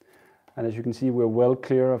 And as you can see, we're well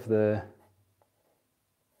clear of the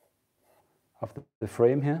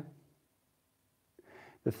frame here.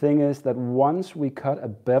 The thing is that once we cut a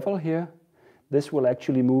bevel here, this will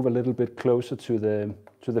actually move a little bit closer to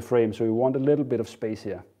the frame. So we want a little bit of space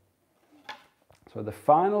here. So the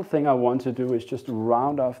final thing I want to do is just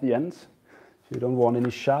round off the ends. So you don't want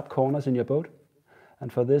any sharp corners in your boat.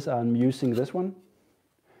 And for this, I'm using this one.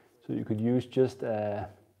 So you could use just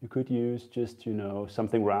you know,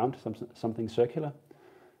 something round, something circular.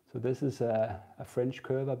 So this is a French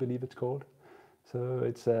curve, I believe it's called. So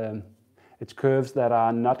it's curves that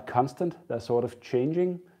are not constant; they're sort of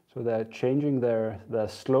changing. So they're changing their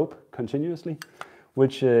slope continuously,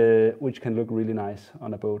 which can look really nice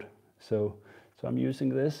on a boat. So I'm using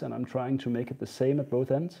this, and I'm trying to make it the same at both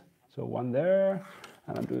ends. So one there,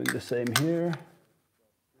 and I'm doing the same here,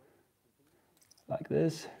 like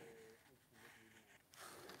this.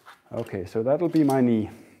 Okay, so that'll be my knee,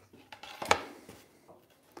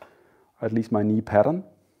 at least my knee pattern.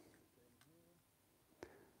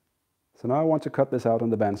 So now I want to cut this out on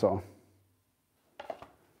the bandsaw.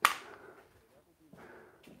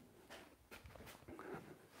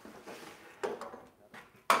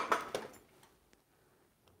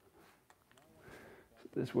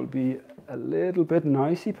 This will be a little bit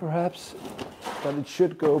noisy perhaps, but it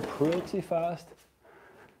should go pretty fast.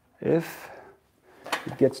 If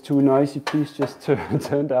it gets too noisy, please just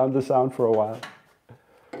turn down the sound for a while.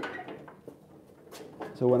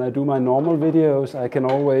 So when I do my normal videos, I can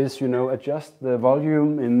always, you know, adjust the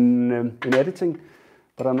volume in editing,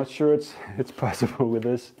 but I'm not sure it's possible with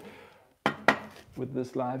this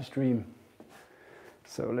live stream.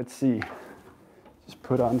 So let's see. Just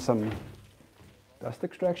put on some dust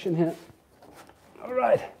extraction here. All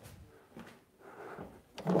right.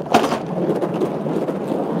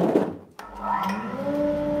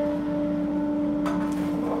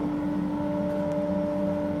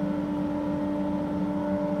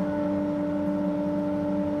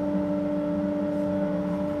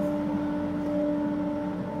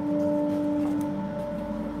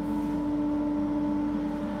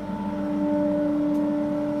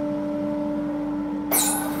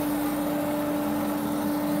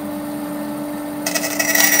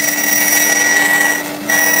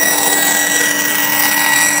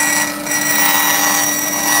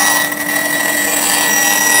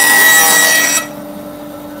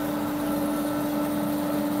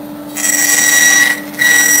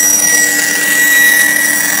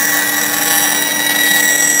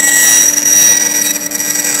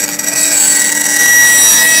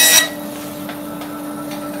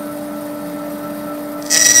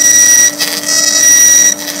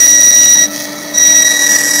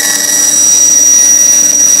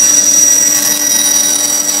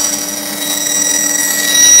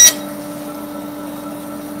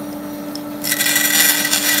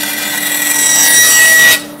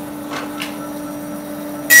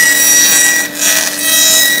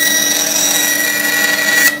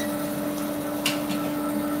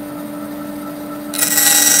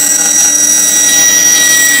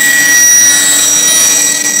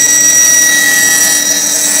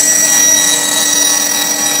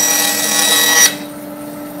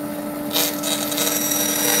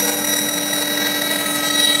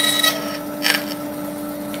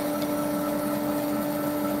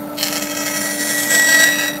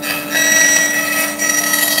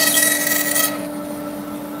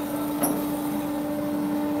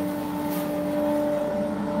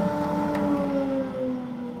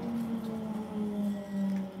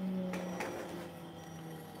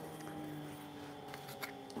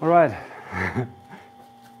 All right.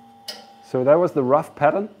 So that was the rough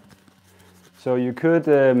pattern. So you could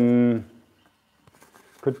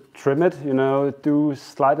trim it, you know, do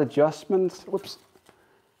slight adjustments. Whoops,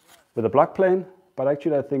 with a block plane. But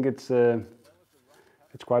actually, I think it's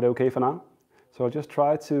quite okay for now. So I'll just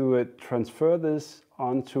try to transfer this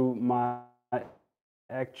onto my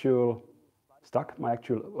actual stock, my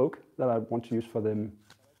actual oak that I want to use for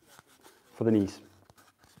the knees.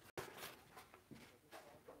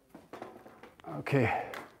 Okay.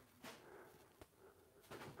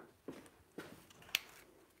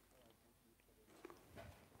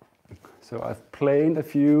 So I've planed a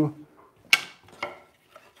few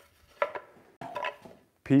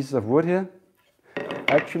pieces of wood here.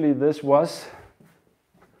 Actually,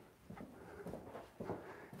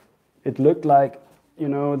 it looked like, you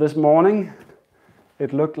know, this morning,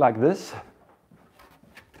 it looked like this.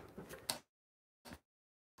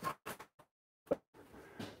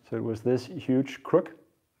 So it was this huge crook.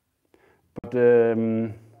 But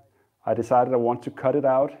I decided I want to cut it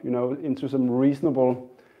out, you know, into some reasonable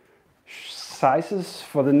sizes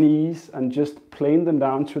for the knees and just plane them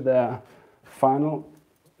down to their final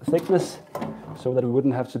thickness so that we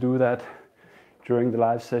wouldn't have to do that during the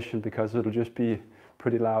live session because it'll just be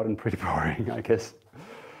pretty loud and pretty boring, I guess.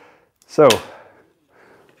 So,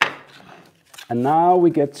 and now we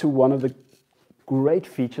get to one of the great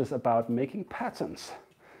features about making patterns.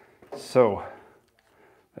 So,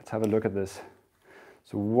 let's have a look at this.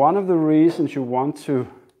 So one of the reasons you want to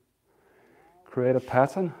create a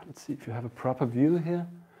pattern, let's see if you have a proper view here,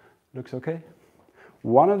 looks okay.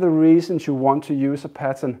 One of the reasons you want to use a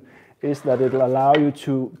pattern is that it'll allow you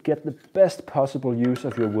to get the best possible use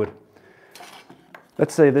of your wood.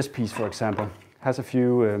 Let's say this piece, for example, has a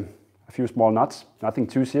few small knots, nothing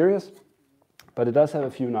too serious, but it does have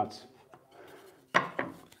a few knots.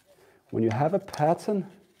 When you have a pattern,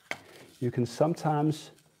 you can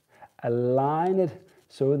sometimes align it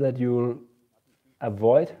so that you'll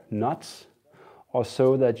avoid knots, or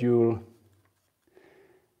so that you'll,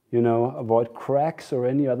 you know, avoid cracks or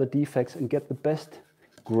any other defects and get the best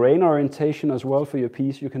grain orientation as well for your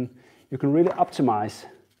piece. You can really optimize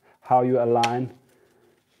how you align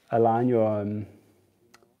your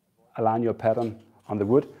pattern on the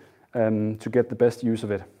wood to get the best use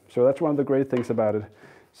of it. So that's one of the great things about it.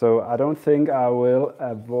 So I don't think I will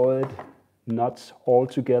avoid knots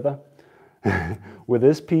altogether with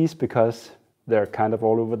this piece because they're kind of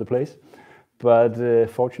all over the place. But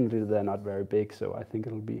fortunately they're not very big, so I think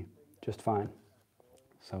it'll be just fine.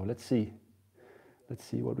 So let's see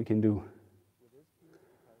what we can do.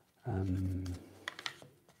 And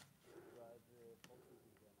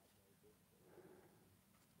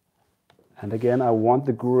again, I want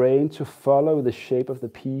the grain to follow the shape of the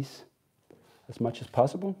piece as much as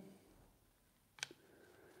possible.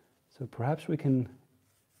 So perhaps we can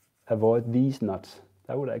avoid these knots.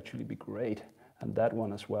 That would actually be great. And that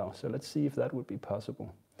one as well. So let's see if that would be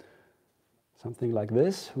possible. Something like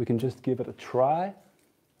this. We can just give it a try.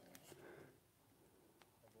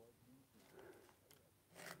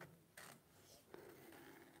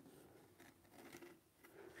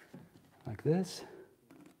 Like this.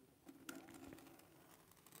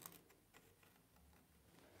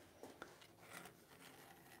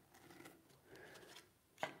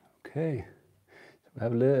 Okay. So we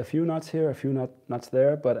have a few knots here, a few knots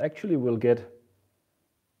there, but actually we'll get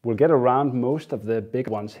around most of the big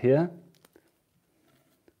ones here.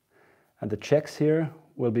 And the checks here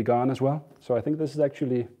will be gone as well. So I think this is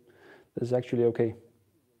actually okay.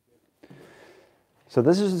 So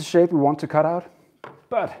this is the shape we want to cut out.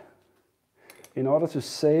 But in order to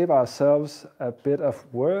save ourselves a bit of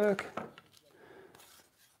work,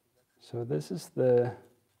 so this is the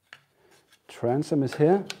transom is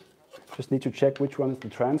here. Just need to check which one is the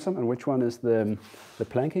transom and which one is the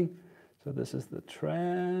planking. So this is the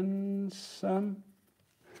transom,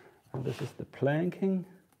 and this is the planking,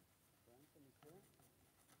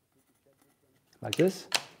 like this.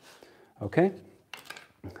 Okay.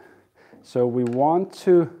 So we want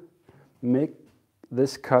to make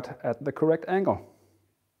this cut at the correct angle.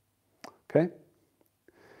 Okay.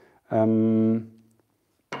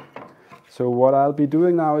 So what I'll be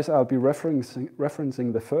doing now is I'll be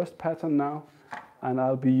referencing the first pattern now, and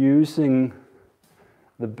I'll be using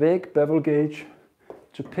the big bevel gauge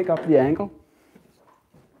to pick up the angle.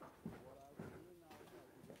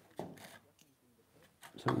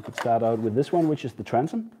 So we could start out with this one, which is the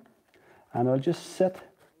transom, and I'll just set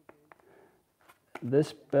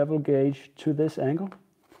this bevel gauge to this angle,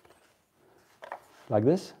 like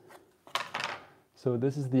this. So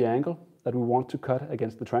this is the angle that we want to cut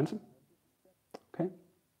against the transom. Okay.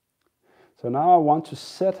 So now I want to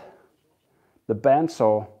set the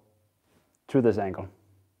bandsaw to this angle.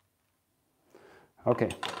 Okay,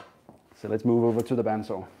 so let's move over to the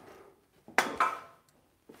bandsaw.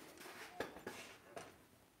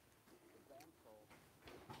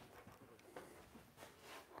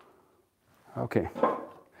 Okay,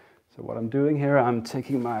 so what I'm doing here, I'm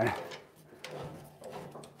taking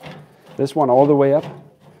this one all the way up,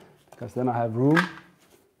 because then I have room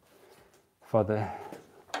for the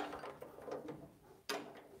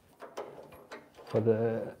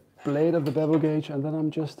blade of the bevel gauge, and then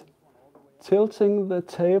I'm just tilting the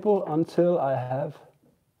table until I have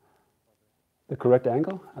the correct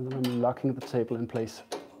angle, and then I'm locking the table in place.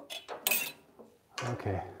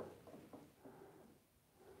 Okay.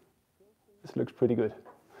 This looks pretty good.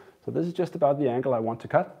 So this is just about the angle I want to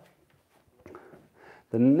cut.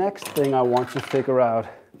 The next thing I want to figure out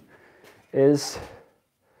is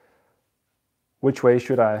which way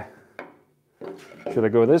should I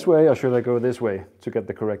go this way or should I go this way to get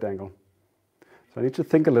the correct angle? So I need to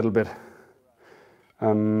think a little bit.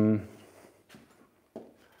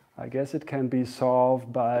 I guess it can be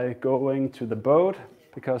solved by going to the boat,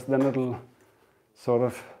 because then it'll sort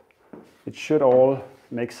of, it should all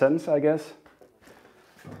make sense, I guess.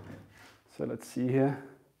 So let's see here.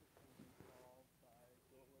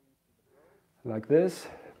 Like this.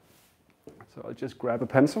 So I'll just grab a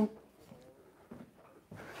pencil.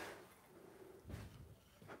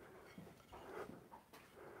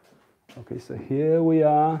 Okay, so here we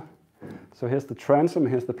are. So here's the transom,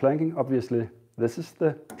 here's the planking. Obviously, this is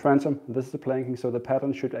the transom, this is the planking, so the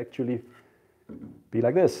pattern should actually be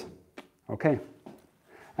like this. Okay.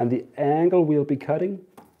 And the angle we'll be cutting,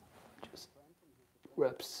 just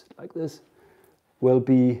wraps like this, will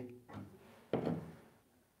be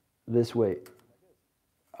this way,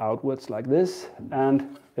 outwards like this,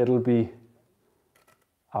 and it'll be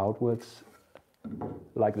outwards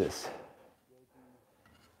like this.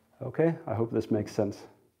 Okay, I hope this makes sense.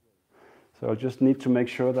 So I just need to make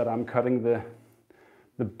sure that I'm cutting the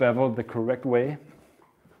bevel the correct way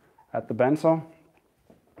at the bandsaw.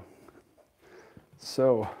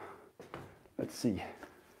 So let's see.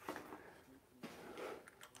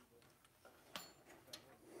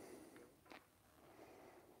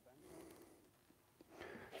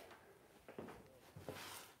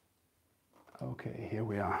 Okay, here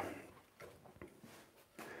we are.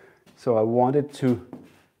 So I wanted to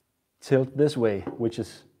tilt this way, which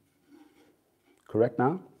is correct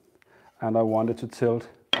now, and I wanted to tilt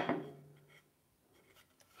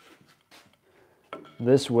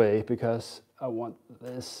this way because I want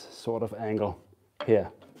this sort of angle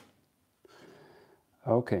here.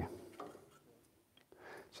 Okay.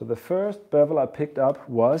 So the first bevel I picked up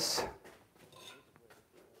was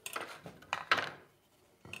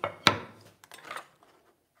the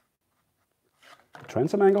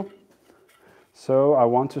transom angle. So I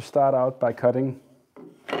want to start out by cutting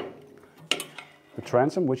the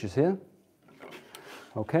transom, which is here.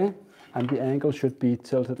 Okay, and the angle should be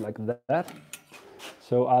tilted like that.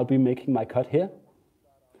 So I'll be making my cut here,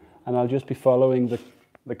 and I'll just be following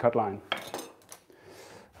the cut line.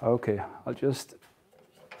 Okay, I'll just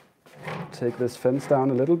take this fence down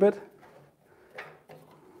a little bit.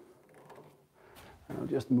 And I'll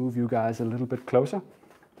just move you guys a little bit closer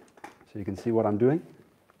so you can see what I'm doing.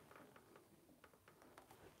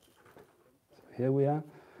 So here we are.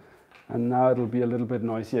 And now it'll be a little bit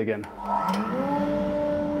noisy again.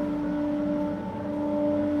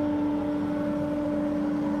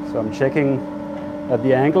 So I'm checking that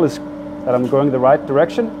the angle is, that I'm going the right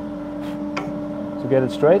direction to get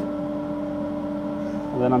it straight.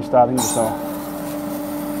 And then I'm starting the saw.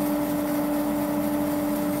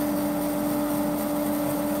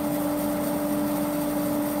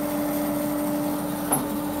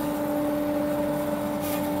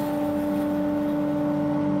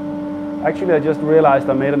 Actually, I just realized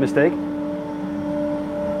I made a mistake.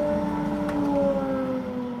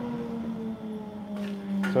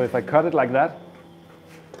 So if I cut it like that,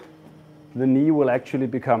 the knee will actually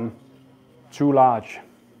become too large,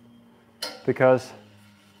 because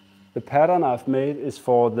the pattern I've made is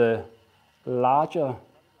for the larger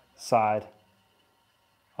side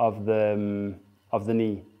of the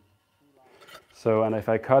knee. So, and if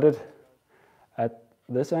I cut it at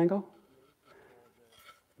this angle,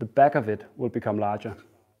 the back of it will become larger.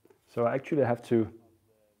 So I actually have to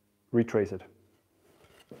retrace it.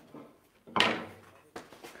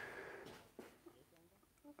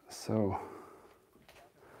 So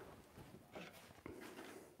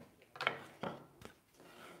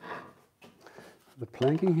the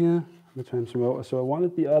planking here, the transom over. So I want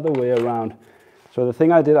it the other way around. So the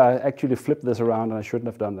thing I did, I actually flipped this around, and I shouldn't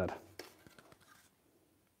have done that.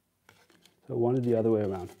 So I want it the other way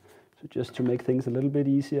around. So just to make things a little bit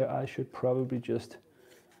easier, I should probably just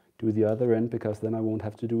do the other end, because then I won't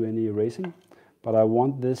have to do any erasing. But I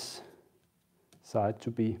want this side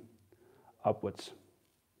to be upwards,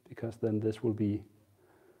 because then this will be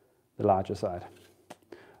the larger side.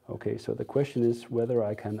 Okay, so the question is whether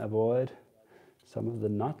I can avoid some of the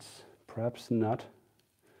knots. Perhaps not.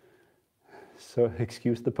 So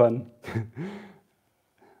excuse the pun.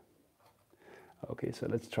 Okay, so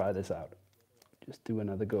let's try this out. Just do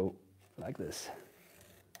another go like this.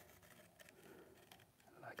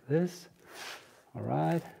 Like this. All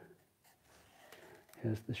right.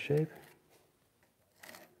 Here's the shape.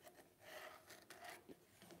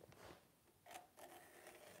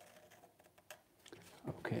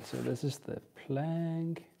 Okay, so this is the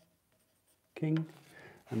planking,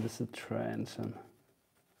 and this is the transom.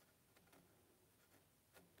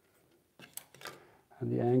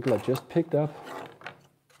 And the angle I just picked up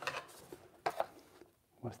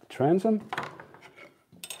was the transom.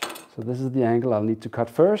 So this is the angle I'll need to cut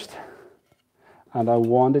first. And I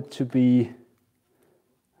want it to be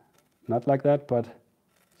not like that, but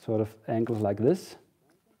sort of angled like this.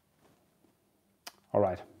 All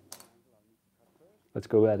right, let's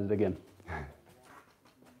go at it again.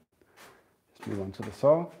 Just move on to the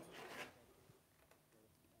saw.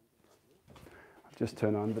 I'll just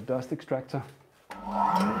turn on the dust extractor.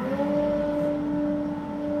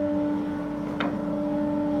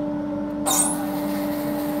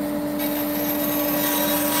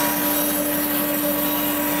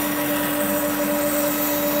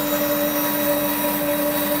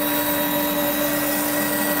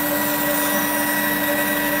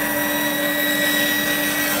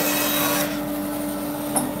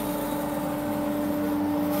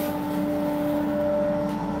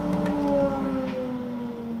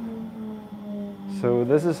 So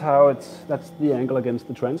this is how that's the angle against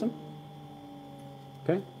the transom.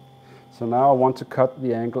 Okay, so now I want to cut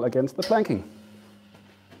the angle against the planking.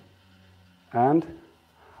 And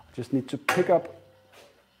I just need to pick up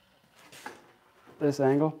this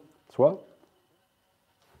angle as well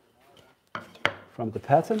from the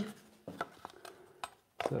pattern.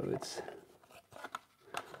 So it's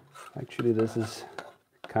actually, this is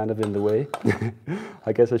kind of in the way.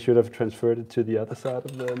 I guess I should have transferred it to the other side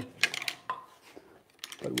of the,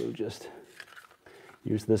 but we'll just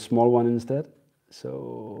use this small one instead.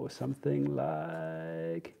 So something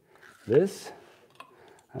like this,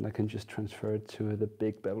 and I can just transfer it to the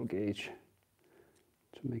big bevel gauge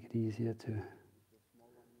to make it easier to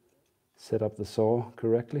set up the saw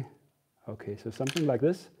correctly. Okay, so something like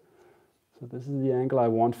this. So this is the angle I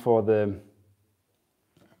want for the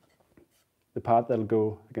part that'll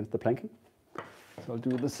go against the planking. So I'll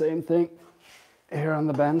do the same thing here on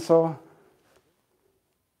the bandsaw.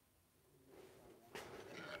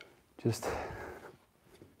 Just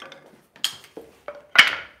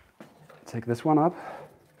take this one up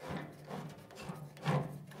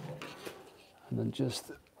and then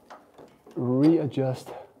just readjust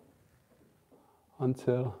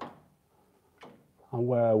until I'm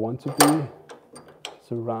where I want to be.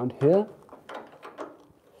 So around here.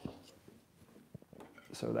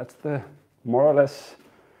 So that's the more or less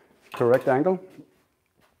correct angle.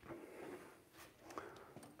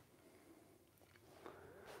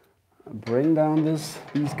 Bring down these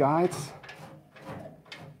guides.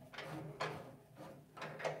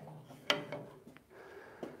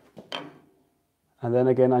 And then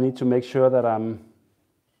again, I need to make sure that I'm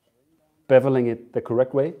beveling it the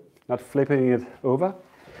correct way, not flipping it over.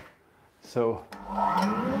 So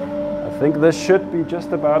I think this should be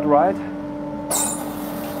just about right.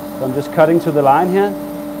 So I'm just cutting to the line here.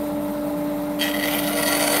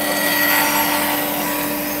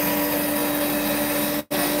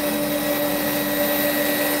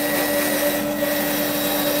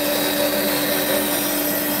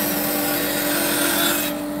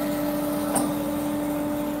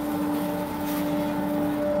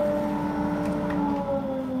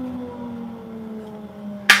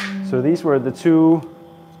 So these were the two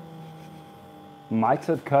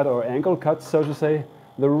mitered cut or angle cuts, so to say.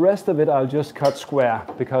 The rest of it I'll just cut square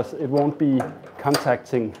because it won't be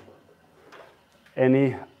contacting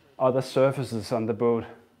any other surfaces on the boat.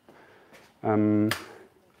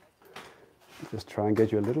 Just try and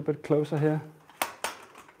get you a little bit closer here.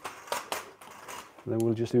 Then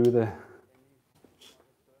we'll just do the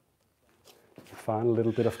final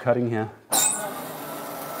little bit of cutting here.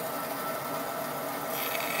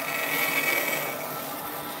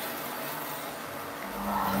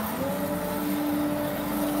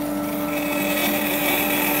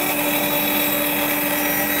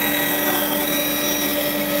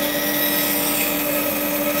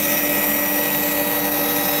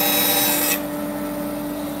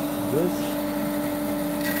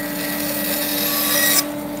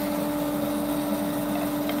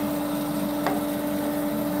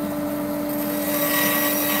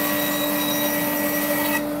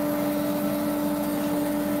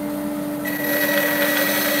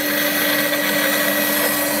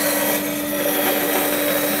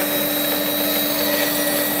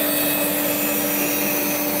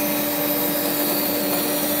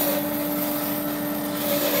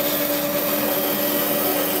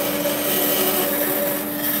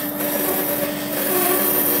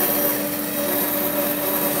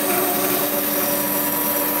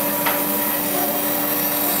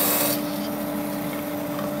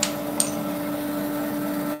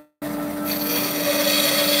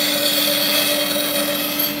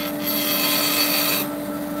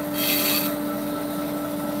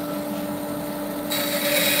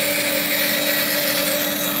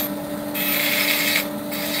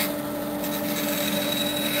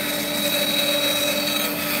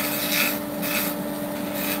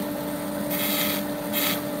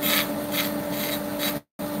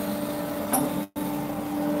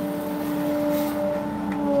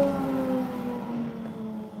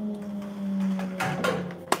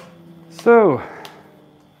 So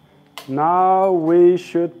now we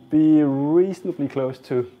should be reasonably close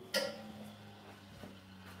to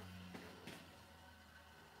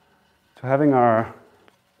having our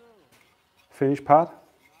finished part.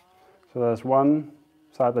 So there's one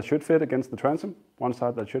side that should fit against the transom, one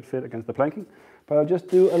side that should fit against the planking. But I'll just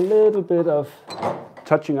do a little bit of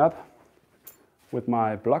touching up with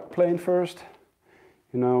my block plane first.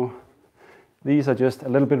 You know, these are just a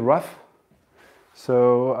little bit rough.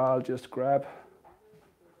 So I'll just grab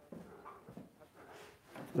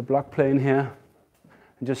the block plane here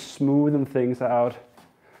and just smoothen things out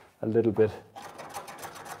a little bit.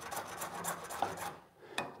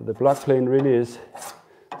 So the block plane really is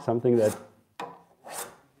something that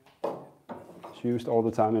is used all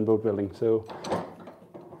the time in boat building. So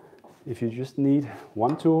if you just need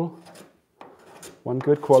one tool, one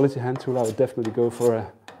good quality hand tool, I would definitely go for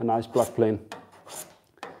a nice block plane.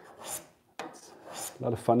 It's a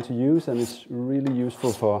lot of fun to use and it's really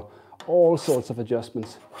useful for all sorts of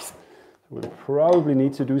adjustments. We'll probably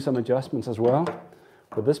need to do some adjustments as well.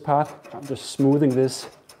 For this part, I'm just smoothing this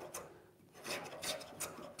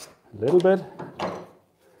a little bit.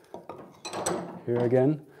 Here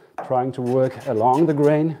again, trying to work along the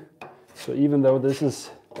grain. So even though this is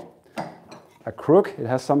a crook, it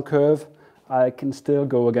has some curve, I can still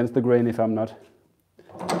go against the grain if I'm not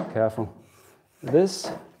careful. This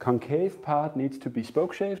concave part needs to be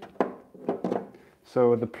spoke shaved.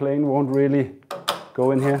 So the plane won't really go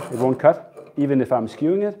in here, it won't cut, even if I'm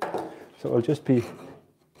skewing it. So I'll just be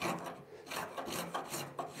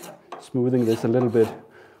smoothing this a little bit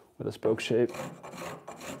with a spoke shave.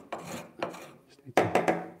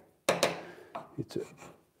 Need to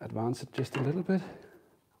advance it just a little bit.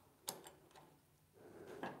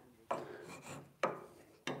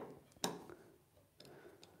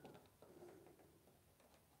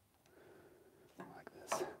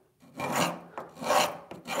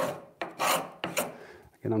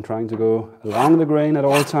 Again, I'm trying to go along the grain at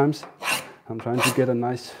all times. I'm trying to get a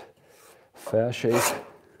nice fair shape.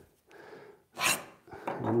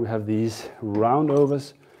 And we have these round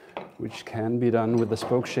overs, which can be done with the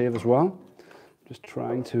spoke shave as well. Just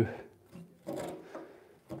trying to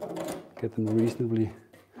get them reasonably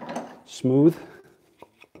smooth.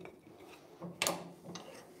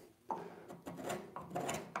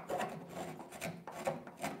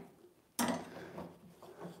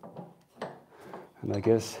 And I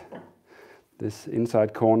guess this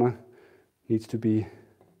inside corner needs to be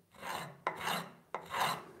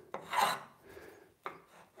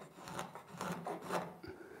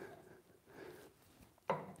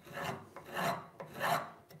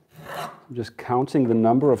I'm just counting the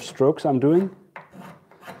number of strokes I'm doing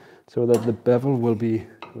so that the bevel will be,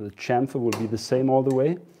 or the chamfer will be the same all the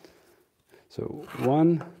way. So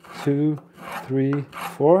 1, 2, 3,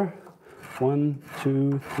 4. 1,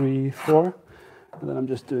 2, 3, 4. And then I'm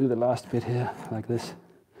just doing the last bit here, like this.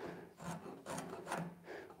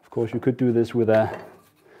 Of course, you could do this with a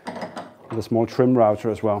small trim router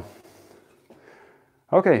as well.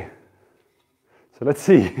 Okay, so let's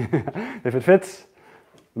see if it fits.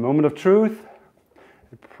 The moment of truth.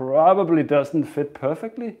 It probably doesn't fit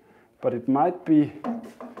perfectly, but it might be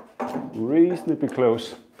reasonably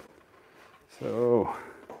close. So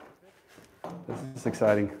this is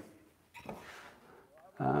exciting.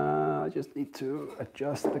 I just need to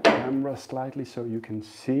adjust the camera slightly so you can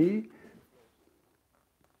see.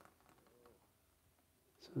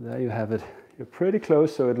 So there you have it. You're pretty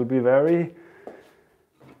close, so it'll be very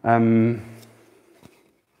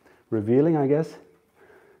revealing, I guess.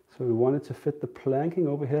 So we wanted to fit the planking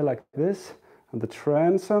over here like this, and the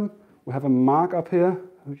transom, we have a mark up here,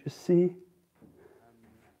 you just see.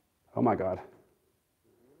 Oh my God.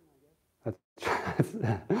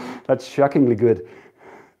 That's shockingly good.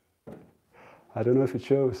 I don't know if it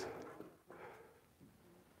shows.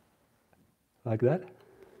 Like that.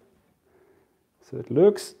 So it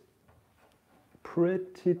looks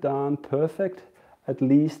pretty darn perfect, at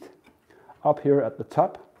least up here at the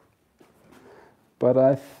top. But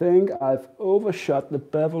I think I've overshot the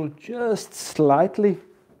bevel just slightly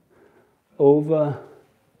over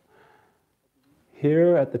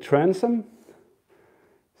here at the transom.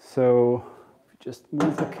 So just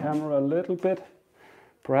move the camera a little bit.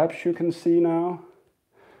 Perhaps you can see now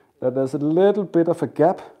that there's a little bit of a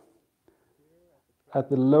gap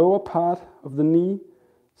at the lower part of the knee.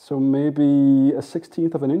 So maybe a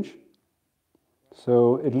 1/16 of an inch.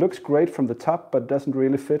 So it looks great from the top, but doesn't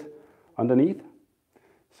really fit underneath.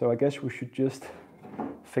 So I guess we should just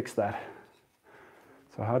fix that.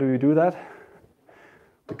 So how do we do that?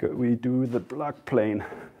 We do the block plane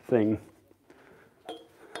thing.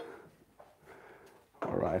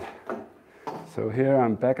 All right. So here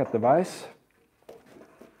I'm back at the vise.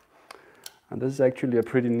 And this is actually a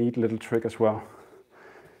pretty neat little trick as well.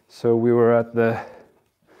 So we were at the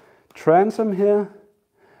transom here,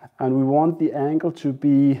 and we want the angle to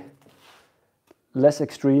be less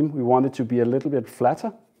extreme. We want it to be a little bit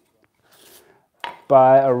flatter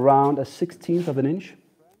by around a 1/16 of an inch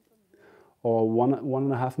or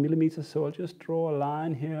 1.5 millimeters. So I'll just draw a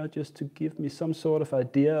line here just to give me some sort of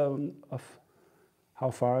idea of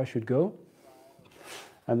how far I should go.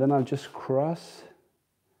 And then I'll just cross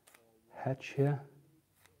hatch here,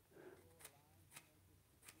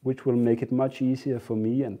 which will make it much easier for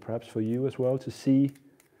me and perhaps for you as well to see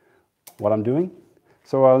what I'm doing.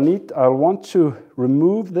 So I'll want to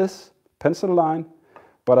remove this pencil line,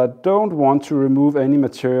 but I don't want to remove any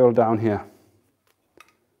material down here.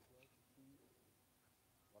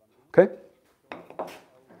 Okay?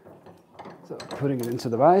 So putting it into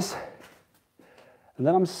the vise. And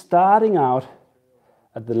then I'm starting out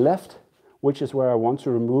at the left, which is where I want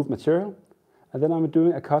to remove material. And then I'm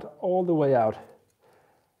doing a cut all the way out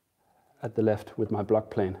at the left with my block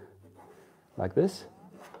plane, like this.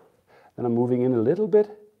 Then I'm moving in a little bit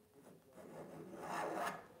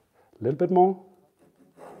more,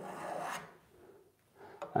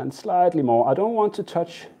 and slightly more. I don't want to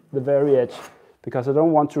touch the very edge because I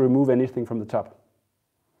don't want to remove anything from the top.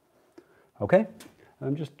 Okay,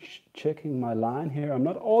 I'm just checking my line here. I'm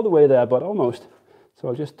not all the way there, but almost. So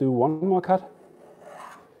I'll just do one more cut,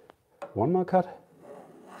 one more cut,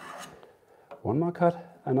 one more cut,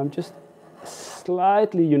 and I'm just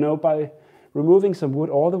slightly, you know, by removing some wood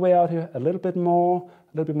all the way out here, a little bit more,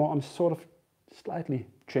 I'm sort of slightly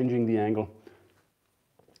changing the angle.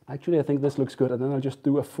 Actually, I think this looks good, and then I'll just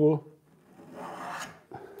do a full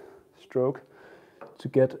stroke to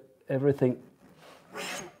get everything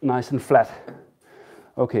nice and flat.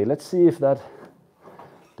 Okay, let's see if that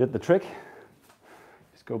did the trick.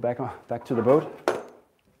 Just go back to the boat.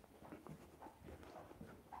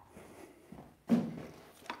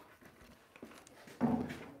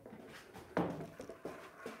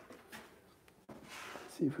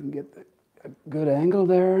 See if we can get a good angle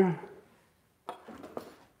there.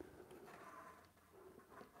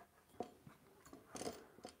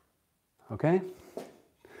 Okay. So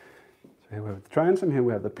here we have the transom, here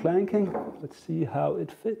we have the planking. Let's see how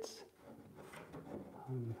it fits.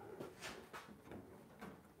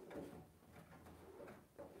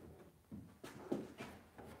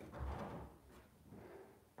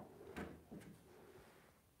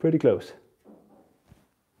 Pretty close.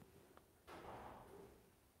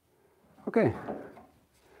 Okay.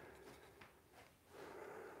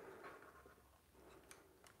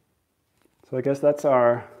 So I guess that's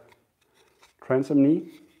our transom knee.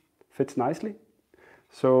 Fits nicely.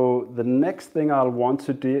 So the next thing I'll want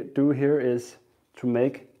to do here is to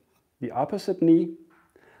make the opposite knee.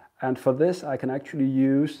 And for this I can actually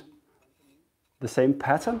use the same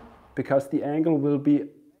pattern because the angle will be,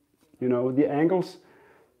 you know, the angles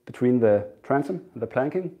between the transom and the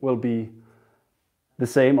planking will be the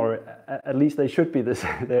same, or at least they should be the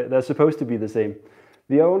same. They're supposed to be the same.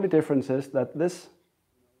 The only difference is that this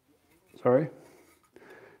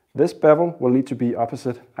bevel will need to be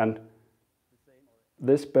opposite, and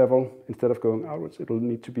this bevel, instead of going outwards, it'll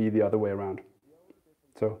need to be the other way around.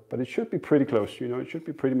 So, but it should be pretty close, you know, it should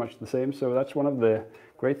be pretty much the same. So that's one of the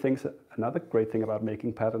great things. Another great thing about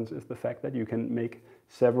making patterns is the fact that you can make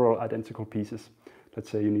several identical pieces. Let's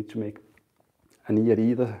say you need to make a knee at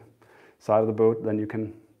either side of the boat, then you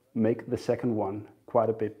can make the second one quite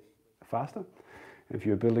a bit faster. If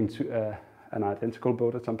you're building an identical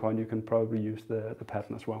boat at some point, you can probably use the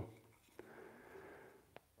pattern as well.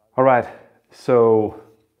 All right, so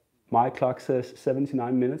my clock says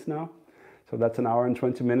 79 minutes now. So that's an hour and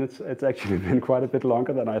 20 minutes. It's actually been quite a bit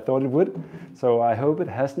longer than I thought it would. So I hope it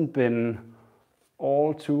hasn't been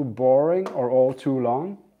all too boring or all too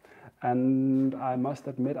long. And I must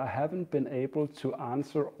admit, I haven't been able to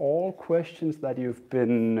answer all questions that you've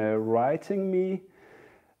been writing me.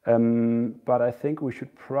 But I think we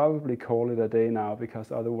should probably call it a day now,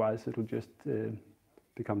 because otherwise it'll just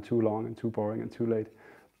become too long and too boring and too late.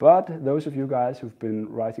 But those of you guys who've been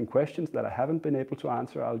writing questions that I haven't been able to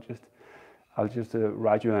answer, I'll just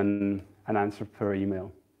write you an answer per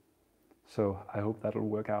email. So I hope that'll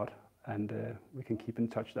work out, and we can keep in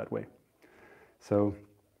touch that way. So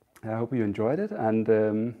I hope you enjoyed it,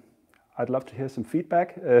 and I'd love to hear some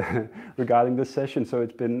feedback regarding this session. So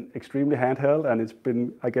it's been extremely handheld, and it's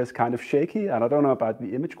been, I guess, kind of shaky, and I don't know about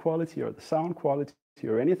the image quality or the sound quality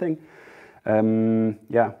or anything.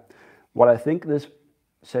 Yeah, what I think this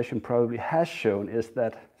session probably has shown is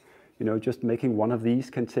that, you know, just making one of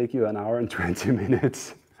these can take you an hour and 20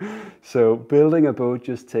 minutes. So building a boat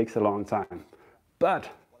just takes a long time. But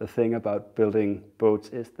the thing about building boats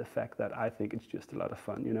is the fact that I think it's just a lot of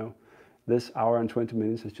fun, you know. This hour and 20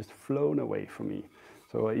 minutes has just flown away from me.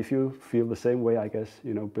 So if you feel the same way, I guess,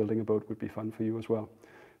 you know, building a boat would be fun for you as well.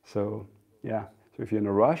 So yeah, so if you're in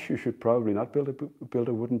a rush, you should probably not build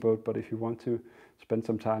a wooden boat, but if you want to spend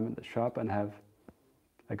some time in the shop and have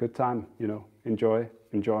a good time, you know, enjoy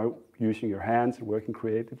using your hands and working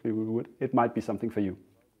creatively with wood, it might be something for you.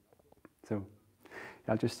 So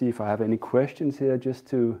I'll just see if I have any questions here just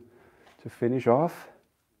to finish off.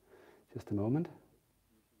 Just a moment.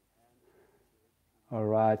 All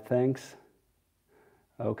right, thanks.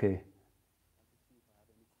 Okay.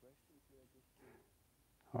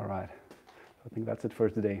 All right. I think that's it for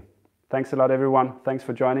today. Thanks a lot, everyone. Thanks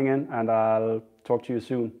for joining in, and I'll talk to you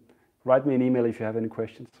soon. Write me an email if you have any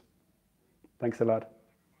questions. Thanks a lot.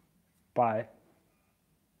 Bye.